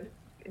my god,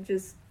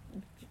 just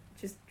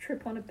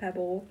trip on a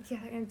pebble. Yeah,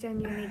 I'm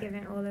genuinely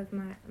giving all of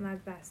my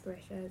best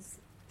wishes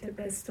to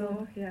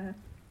Pistol. Yeah.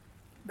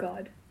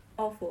 God,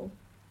 awful.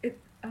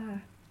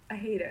 I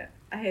hate it.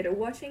 I hated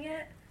watching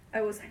it.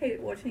 I hate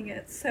watching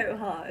it so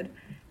hard.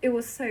 It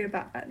was so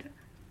bad.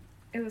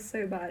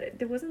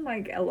 There wasn't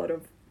like a lot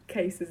of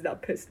cases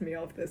that pissed me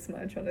off this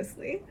much,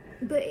 honestly.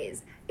 But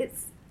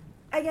it's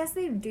I guess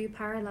they do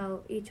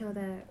parallel each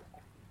other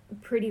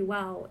pretty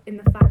well in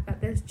the fact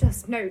that there's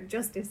just no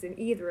justice in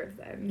either of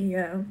them.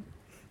 Yeah.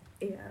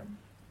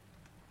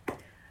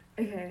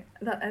 Okay,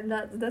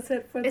 that's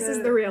it for This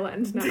is the real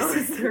end now.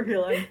 This is the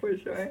real end for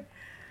sure.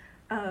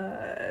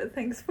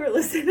 Thanks for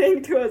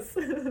listening to us.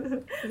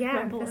 Yeah,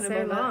 ramble for on so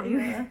about that. long.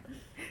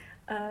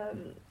 Yeah.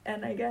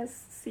 And I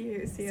guess see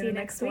you in the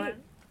next one. week.